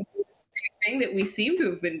 And we can do the same thing that we seem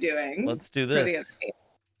to have been doing. Let's do this.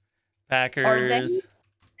 Packers. Is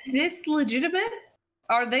this legitimate?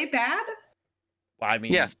 Are they bad? I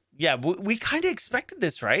mean, yes. Yeah, we kind of expected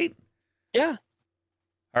this, right? Yeah.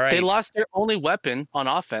 All right. They lost their only weapon on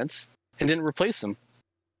offense and didn't replace him.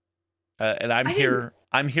 And I'm here.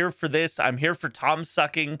 I'm here for this. I'm here for Tom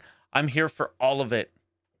sucking. I'm here for all of it.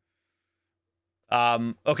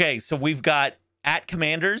 Okay, so we've got at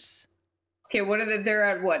Commanders. Okay, what are they're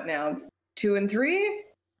at what now? 2 and 3?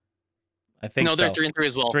 I think no, they're 3 and 3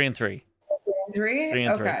 as well. 3 and 3. 3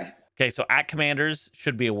 and 3? Okay. Okay, so at Commanders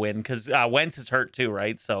should be a win because Wentz is hurt too,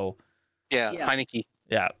 right? So yeah, Heineke.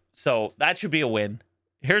 Yeah, so that should be a win.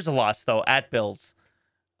 Here's a loss though. At Bills.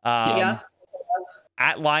 At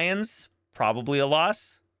Lions, probably a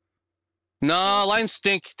loss. No, Lions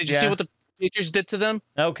stink. Did you see what the Patriots did to them?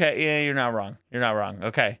 Okay, yeah, you're not wrong. You're not wrong.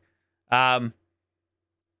 Okay. Home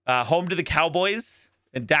to the Cowboys,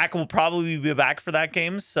 and Dak will probably be back for that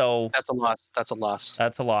game. So that's a loss. That's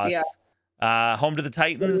a loss. Yeah. Home to the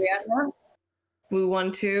Titans. We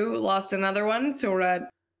won 2, lost another one, so we're at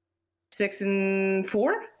 6 and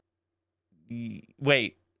 4.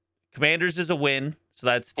 Wait, Commanders is a win, so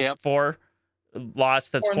that's 4. Loss,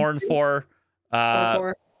 that's 4 and 4.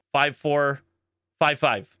 5-4,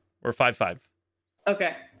 5-5. We're 5-5.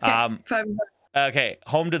 Okay. 5. Okay,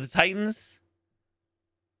 home to the Titans.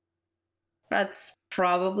 That's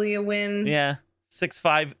probably a win. Yeah,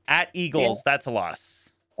 6-5. At Eagles, that's a loss.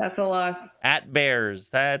 That's a loss. At Bears,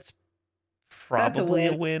 that's probably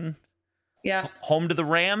a win. Yeah. Home to the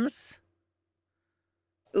Rams.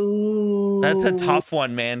 Ooh. That's a tough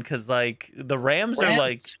one, man, because like the Rams are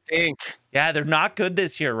like stink. Yeah, they're not good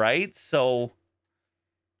this year, right? So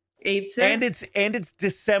 8-6. And it's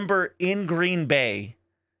December in Green Bay.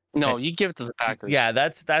 No, you give it to the Packers. Yeah,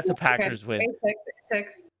 that's a Packers win. 8-6.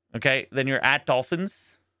 Okay, then you're at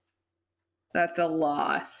Dolphins. That's a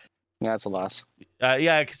loss. Yeah, it's a loss.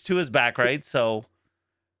 Yeah, because Tua's back, right? So,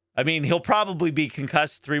 I mean, he'll probably be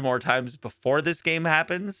concussed 3 more times before this game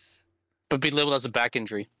happens. But be labeled as a back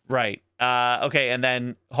injury. Right. Okay, and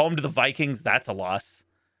then home to the Vikings, that's a loss.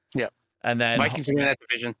 Yeah. And then Vikings are in that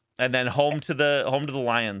division. And then home to the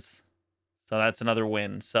Lions. So that's another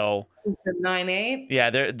win. So it's a 9-8. Yeah,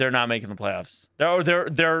 they're not making the playoffs.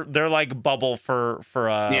 They're like bubble for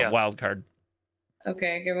a wild card.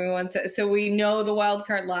 Okay, give me 1 sec. So we know the wild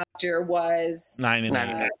card last year was 9 and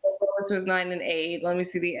 8. This was 9 and 8. Let me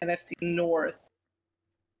see the NFC North.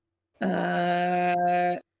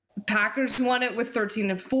 Packers won it with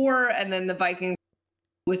 13 and 4, and then the Vikings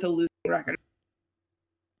with a losing record.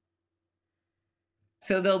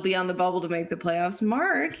 So they'll be on the bubble to make the playoffs.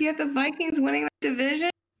 Mark, you had the Vikings winning that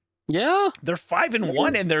division. Yeah, they're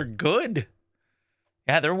 5-1 and they're good.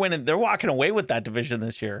 Yeah, they're winning. They're walking away with that division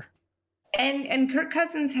this year. And Kirk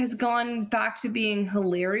Cousins has gone back to being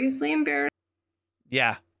hilariously embarrassed.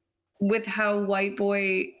 Yeah. With how white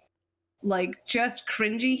boy, like, just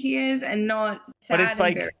cringy he is, and not sad. But it's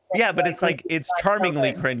like, yeah, but it's like it's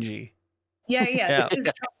charmingly cringy. Yeah. This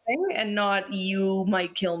is charming, and not you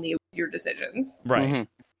might kill me with your decisions. Right. Mm-hmm.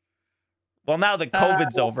 Well, now that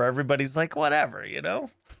COVID's over, everybody's like, whatever, you know.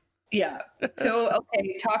 Yeah. So,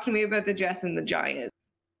 okay, talk to me about the Jets and the Giants.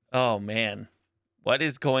 Oh man. What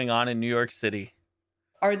is going on in New York City?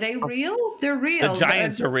 Are they real? They're real. The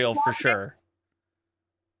Giants are real for sure.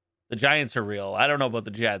 The Giants are real. I don't know about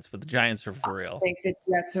the Jets, but the Giants are for real. I think the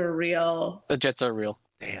Jets are real. The Jets are real.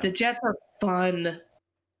 Damn. The Jets are fun.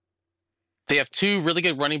 They have 2 really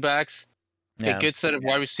good running backs, a good set of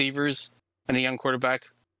wide receivers, and a young quarterback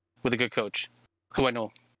with a good coach, who I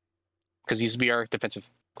know because he used to be our defensive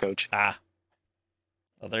coach.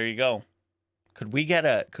 Well, there you go. Could we get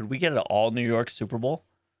an all New York Super Bowl?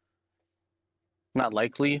 Not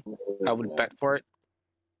likely. I wouldn't bet for it.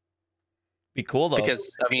 Be cool though.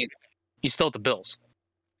 Because I mean, you still have the Bills.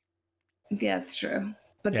 Yeah, it's true.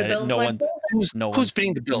 But the Bills who's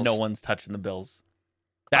beating the Bills? No one's touching the Bills.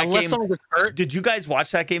 That Unless game, someone gets hurt. Did you guys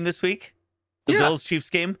watch that game this week? The Bills Chiefs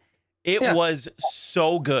game? It was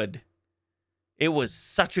so good. It was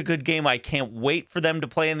such a good game. I can't wait for them to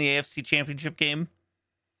play in the AFC Championship game.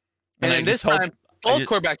 And then this time, both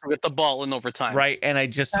quarterbacks will get the ball in overtime. Right, and I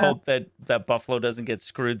just hope that Buffalo doesn't get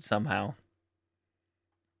screwed somehow.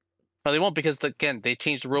 No, they won't because again they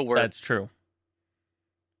changed the rule where That's true.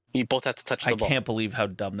 you both have to touch the I ball. can't believe how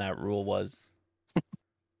dumb that rule was.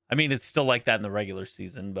 I mean, it's still like that in the regular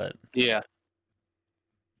season, but Yeah.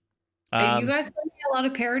 Are you guys finding a lot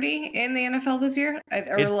of parity in the NFL this year?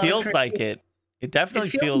 It feels like it. It definitely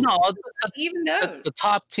feels No, even though the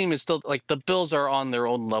top team is still like the Bills are on their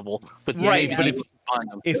own level with Right, maybe but even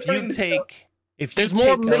behind them. if you take There's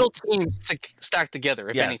more middle teams to stack together,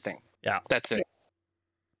 if Yes. anything. Yeah. That's it.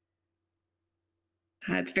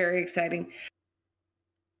 that's very exciting.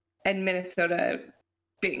 And Minnesota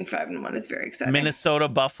being 5-1 is very exciting. Minnesota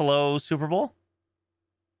Buffalo Super Bowl.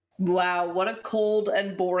 Wow, what a cold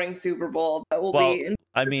and boring Super Bowl that will Well, be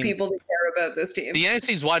I for mean, people that care about this team. The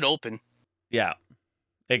NFC's wide open. yeah,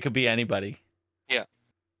 it could be anybody.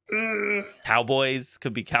 Mm. Cowboys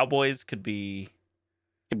could be Cowboys. Could be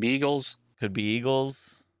Could be Eagles.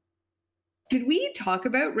 Eagles. Did we talk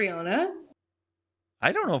about Rihanna?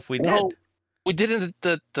 I don't know if we did. No, we did in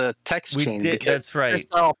the text We chain. did. because That's right. Chris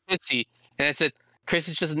got all pissy, and I said, Chris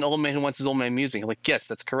is just an old man who wants his old man music. I'm like, yes,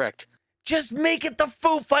 that's correct. Just make it the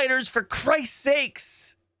Foo Fighters for Christ's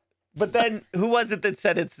sakes. But then who was it that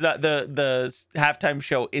said it's not the halftime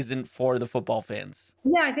show isn't for the football fans?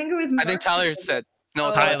 Yeah, I think it was. I think Mark Tyler said, said, no,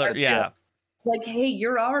 Oh, Tyler, okay. yeah. like, hey,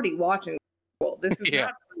 you're already watching. Well, this is Yeah.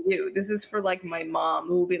 not for you. This is for like my mom,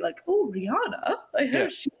 who will be like, "Oh, Rihanna, I hear Yeah.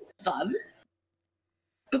 she's fun."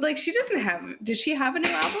 But like, she doesn't have. Does she have a new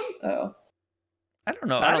album? Oh, I don't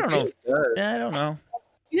know. I don't know. think she does. Yeah, I don't know.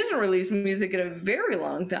 she hasn't released music in a very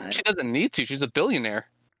long time. She doesn't need to. She's a billionaire.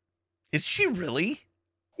 Is she really?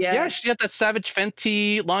 Yeah, she got that Savage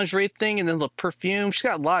Fenty lingerie thing and then the perfume. She's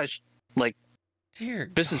got a lot of Dear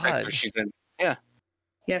business God. ventures she's in.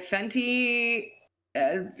 Yeah, Fenty.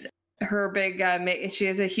 Her big. She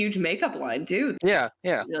has a huge makeup line too. Yeah.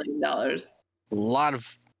 $1 million. A lot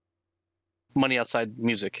of money outside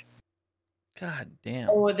music. God damn.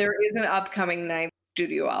 Oh, there is an upcoming 9th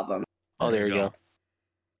studio album. Oh, there you go.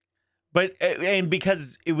 But and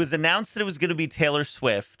because it was announced that it was going to be Taylor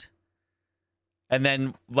Swift, and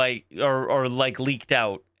then like or like leaked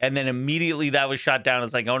out, and then immediately that was shot down.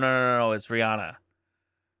 It's like, oh no, it's Rihanna.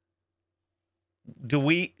 Do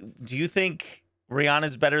you think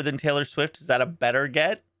Rihanna's better than Taylor Swift? Is that a better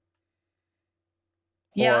get?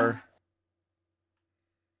 Yeah. Or,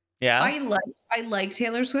 yeah. I like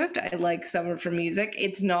Taylor Swift. I like some of her music.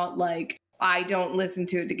 It's not like I don't listen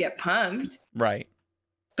to it to get pumped, Right.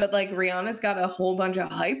 but like Rihanna's got a whole bunch of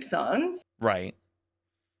hype songs. Right.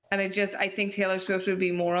 And I think Taylor Swift would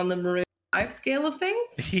be more on the Maroon 5 scale of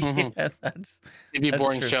things. Yeah, that's It'd be a That's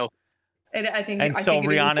boring true. show. And I think and I so think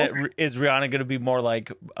it'd be more- is Rihanna going to be more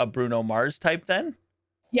like a Bruno Mars type then?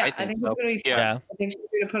 Yeah, I I think think so. it's gonna be fun. Yeah. I think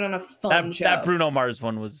she's gonna put on a fun show. That Bruno Mars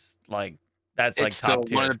one was like that's like It's still top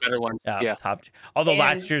tier. one of the better ones. Yeah. top tier. Although And-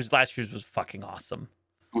 last year's was fucking awesome.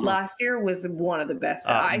 Last year was one of the best.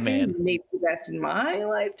 Oh, I man. think maybe the best in my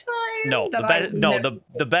lifetime. No, that I've never-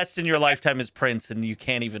 the best in your lifetime is Prince, and you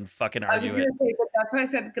can't even fucking I was argue gonna it. say, but that's why I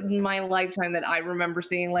said in my lifetime that I remember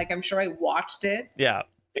seeing. Like, I'm sure I watched it, Yeah.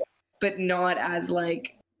 but not as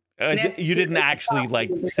like. You didn't actually like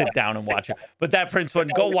sit down and watch it, but that Prince one,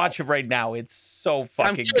 go watch it right now. It's so I'm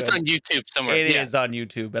fucking sure good. it's on YouTube somewhere. It is on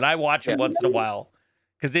YouTube, and I watch it Yeah. once in a while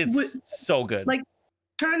because it's What- so good. Like,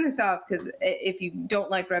 turn this off because if you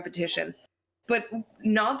don't like repetition, but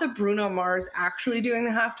not the Bruno Mars actually doing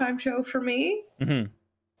the halftime show for me. Mhm.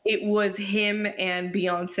 It was him and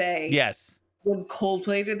Beyonce. Yes, When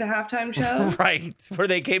Coldplay did the halftime show. right, where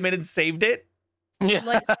they came in and saved it. Yeah.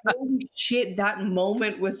 Like, holy shit, that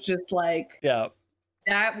moment was just like, Yeah,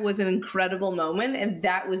 that was an incredible moment, and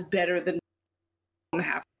that was better than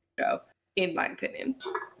half show, in my opinion.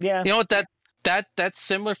 yeah. You know what? That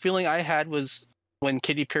similar feeling I had was when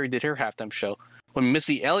Katy Perry did her halftime show. When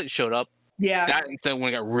Missy Elliott showed up, Yeah. that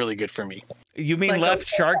one got really good for me. You mean Like, Left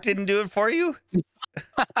Shark didn't do it for you?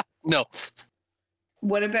 No,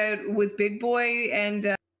 What about, was Big Boy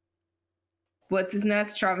and what's his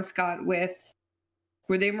nuts, Travis Scott with,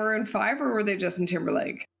 were they Maroon 5 or were they Justin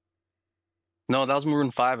Timberlake? no, that was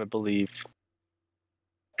Maroon 5, I believe.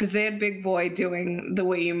 Because they had Big Boy doing The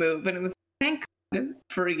Way You Move, and it was thank God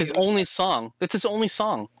for you. His only song. It's his only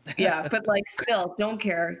song. Yeah, but like, still, don't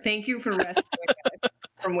care. Thank you for rescuing us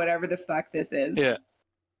from whatever the fuck this is. Yeah.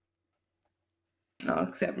 Oh,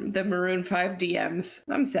 except the Maroon 5 DMs.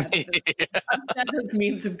 I'm sad. I'm sad those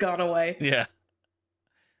memes have gone away. Yeah.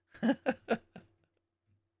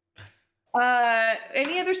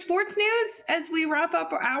 Any other sports news as we wrap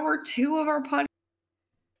up hour 2 of our podcast?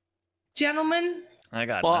 Gentlemen? I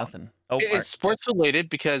got Well, nothing. Oh, Mark. It's sports related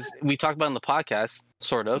because we talked about it in the podcast,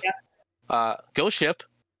 sort of. Ghost Ship.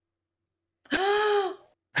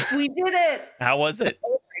 We did it. How was it?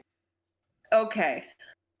 Okay.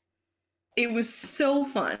 It was so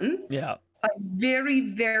fun. Yeah. I very,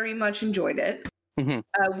 very much enjoyed it.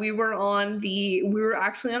 Mm-hmm. We were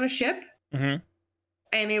actually on a ship, Mm-hmm.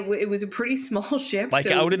 and it was a pretty small ship. Like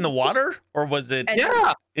so out in the water, or was it?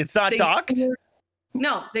 Yeah. It's not they docked.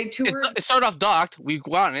 No, they toured. It started off docked. We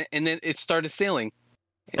go on it, and then it started sailing.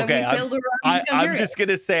 And Okay, we sailed around I'm Ontario. just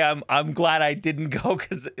gonna say I'm glad I didn't go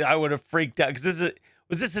because I would have freaked out. Because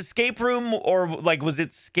was this escape room, or like was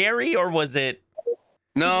it scary, or was it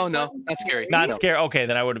No, not scary. not No. scary? Okay,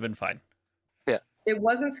 then I would have been fine. It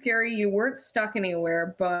wasn't scary. You weren't stuck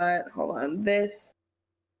anywhere, but hold on. This.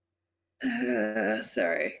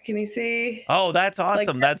 Sorry, can you see? Oh, that's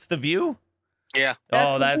awesome. That's the view. Yeah.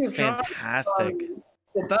 Oh, That's that's what we were trying fantastic. on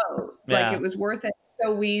the boat. Yeah. Like it was worth it.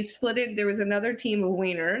 So we split it. There was another team of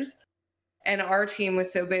wieners, and our team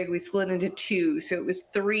was so big we split into two. So it was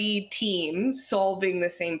 3 teams solving the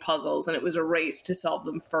same puzzles, and it was a race to solve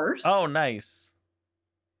them first. Oh, nice.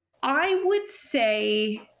 I would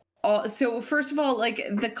say, so first of all, like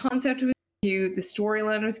the concept was cute, the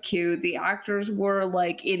storyline was cute, the actors were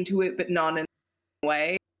like into it, but not in a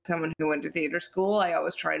way. Someone who went to theater school, I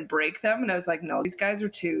always try and break them, and I was like, no, these guys are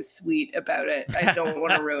too sweet about it. I don't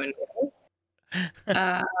want to ruin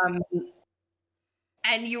it.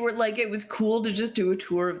 And you were like, it was cool to just do a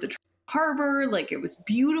tour of the harbor. Like it was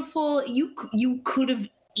beautiful. You could have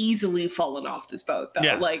easily fallen off this boat though.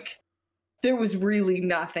 Yeah. Like there was really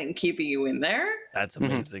nothing keeping you in there. That's Mhm.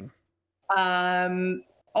 amazing.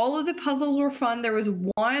 All of the puzzles were fun. There was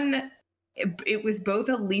one, it was both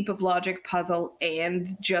a leap of logic puzzle and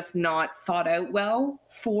just not thought out well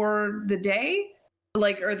for the day,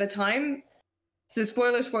 like, or the time. So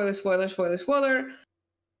spoiler.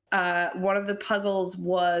 One of the puzzles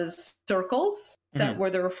was circles where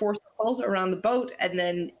there were 4 circles around the boat, and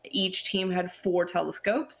then each team had 4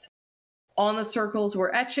 telescopes. On the circles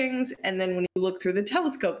were etchings, and then when you look through the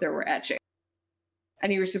telescope, there were etchings.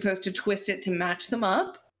 And you were supposed to twist it to match them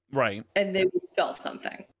up, Right. and they would spell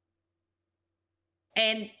something.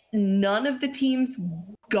 And none of the teams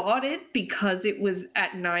got it because it was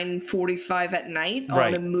at 9:45 at night Right.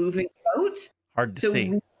 on a moving boat. Hard to So see.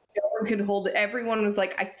 no one could hold it. Everyone was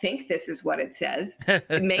like, I think this is what it says.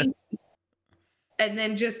 Maybe. And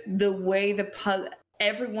then just the way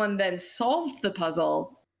everyone then solved the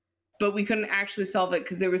puzzle, but we couldn't actually solve it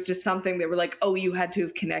because there was just something they were like, oh, you had to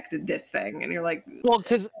have connected this thing. And you're like, Well,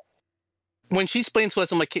 because when she explains to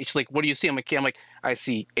us, I'm like, she's like, what do you see? I'm like, I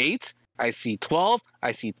see 8, I see 12,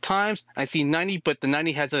 I see times, I see 90, but the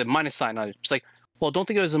 90 has a minus sign on it. She's like, well, don't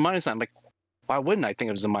think it was a minus sign. I'm like, why wouldn't I think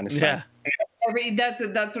it was a minus sign? Yeah.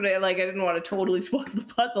 that's what I like. I didn't want to totally spoil the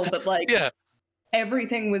puzzle, but like, Yeah.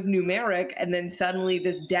 everything was numeric, and then suddenly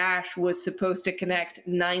this dash was supposed to connect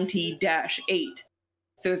 90-8.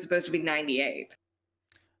 So it's supposed to be 98.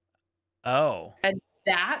 Oh. And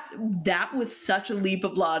that was such a leap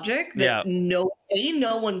of logic that no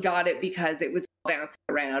one got it because it was bouncing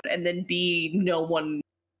around, and then B, no one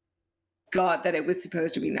got that it was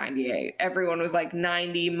supposed to be 98. Everyone was like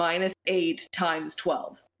 90 minus 8 times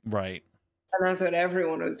 12. Right. And that's what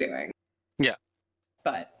everyone was doing. Yeah.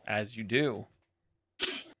 But As you do.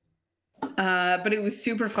 but it was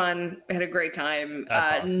super fun. I had a great time.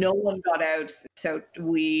 That's awesome. No one got out, so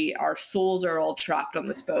our souls are all trapped on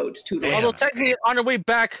this boat. Damn. Although technically on our way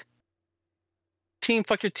back, team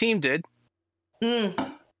fuck your team did. No,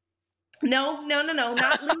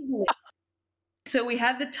 not legally. So we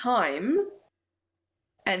had the time,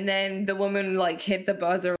 and then the woman like hit the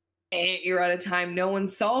buzzer. You're out of time. No one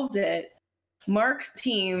solved it. Mark's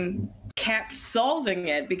team kept solving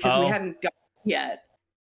it because we hadn't done it yet.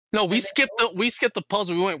 No, we skipped the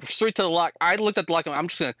puzzle. We went straight to the lock. I looked at the lock. I'm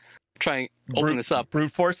just gonna try and open this up.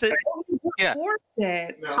 Brute force it. Yeah. Forced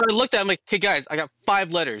it. So I looked at it, I'm like, hey guys, I got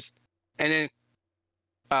 5 letters. And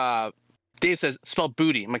then Dave says, spell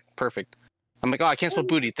booty. I'm like, perfect. I'm like, oh, I can't spell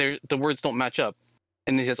booty. The words don't match up.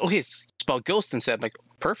 And he says, okay, spell ghost instead. I'm like,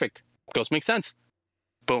 perfect. Ghost makes sense.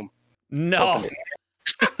 Boom. No. Open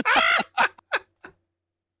it.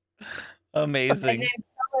 Amazing. And then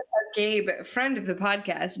Gabe, a friend of the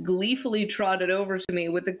podcast, gleefully trotted over to me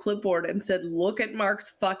with the clipboard and said, look at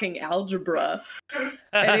Mark's fucking algebra.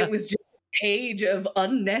 And it was just a page of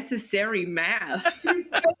unnecessary math.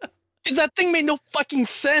 Because that thing made no fucking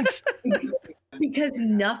sense. Because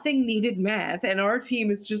nothing needed math, and our team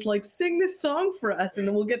is just like, sing this song for us, and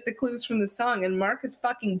then we'll get the clues from the song. And Mark is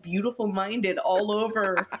fucking beautiful minded all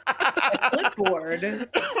over a clipboard.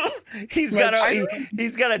 He's Like,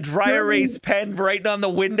 got a dry erase pen writing on the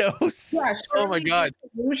windows. Yeah, Oh my God. The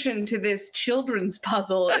solution to this children's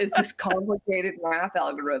puzzle is this complicated math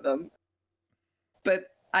algorithm. But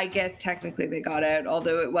I guess technically they got out,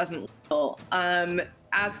 although it wasn't legal.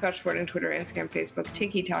 At Scotch Sporting, Twitter, Instagram, Facebook,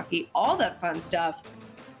 Tiki-Talkie, all that fun stuff.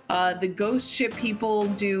 The Ghost Ship people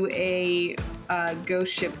do a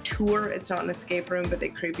Ghost Ship tour. It's not an escape room, but they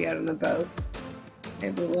creep you out on the boat.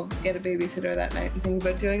 Maybe we'll get a babysitter that night and think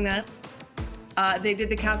about doing that. They did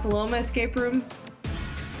the Casa Loma escape room.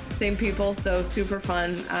 Same people, so super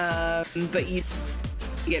fun. But you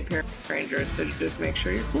get parent rangers, so just make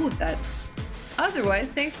sure you're cool with that. Otherwise,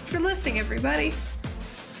 thanks for listening, everybody.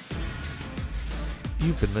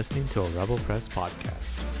 You've been listening to a Rebel Press podcast.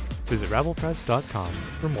 Visit rebelpress.com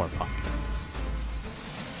for more podcasts.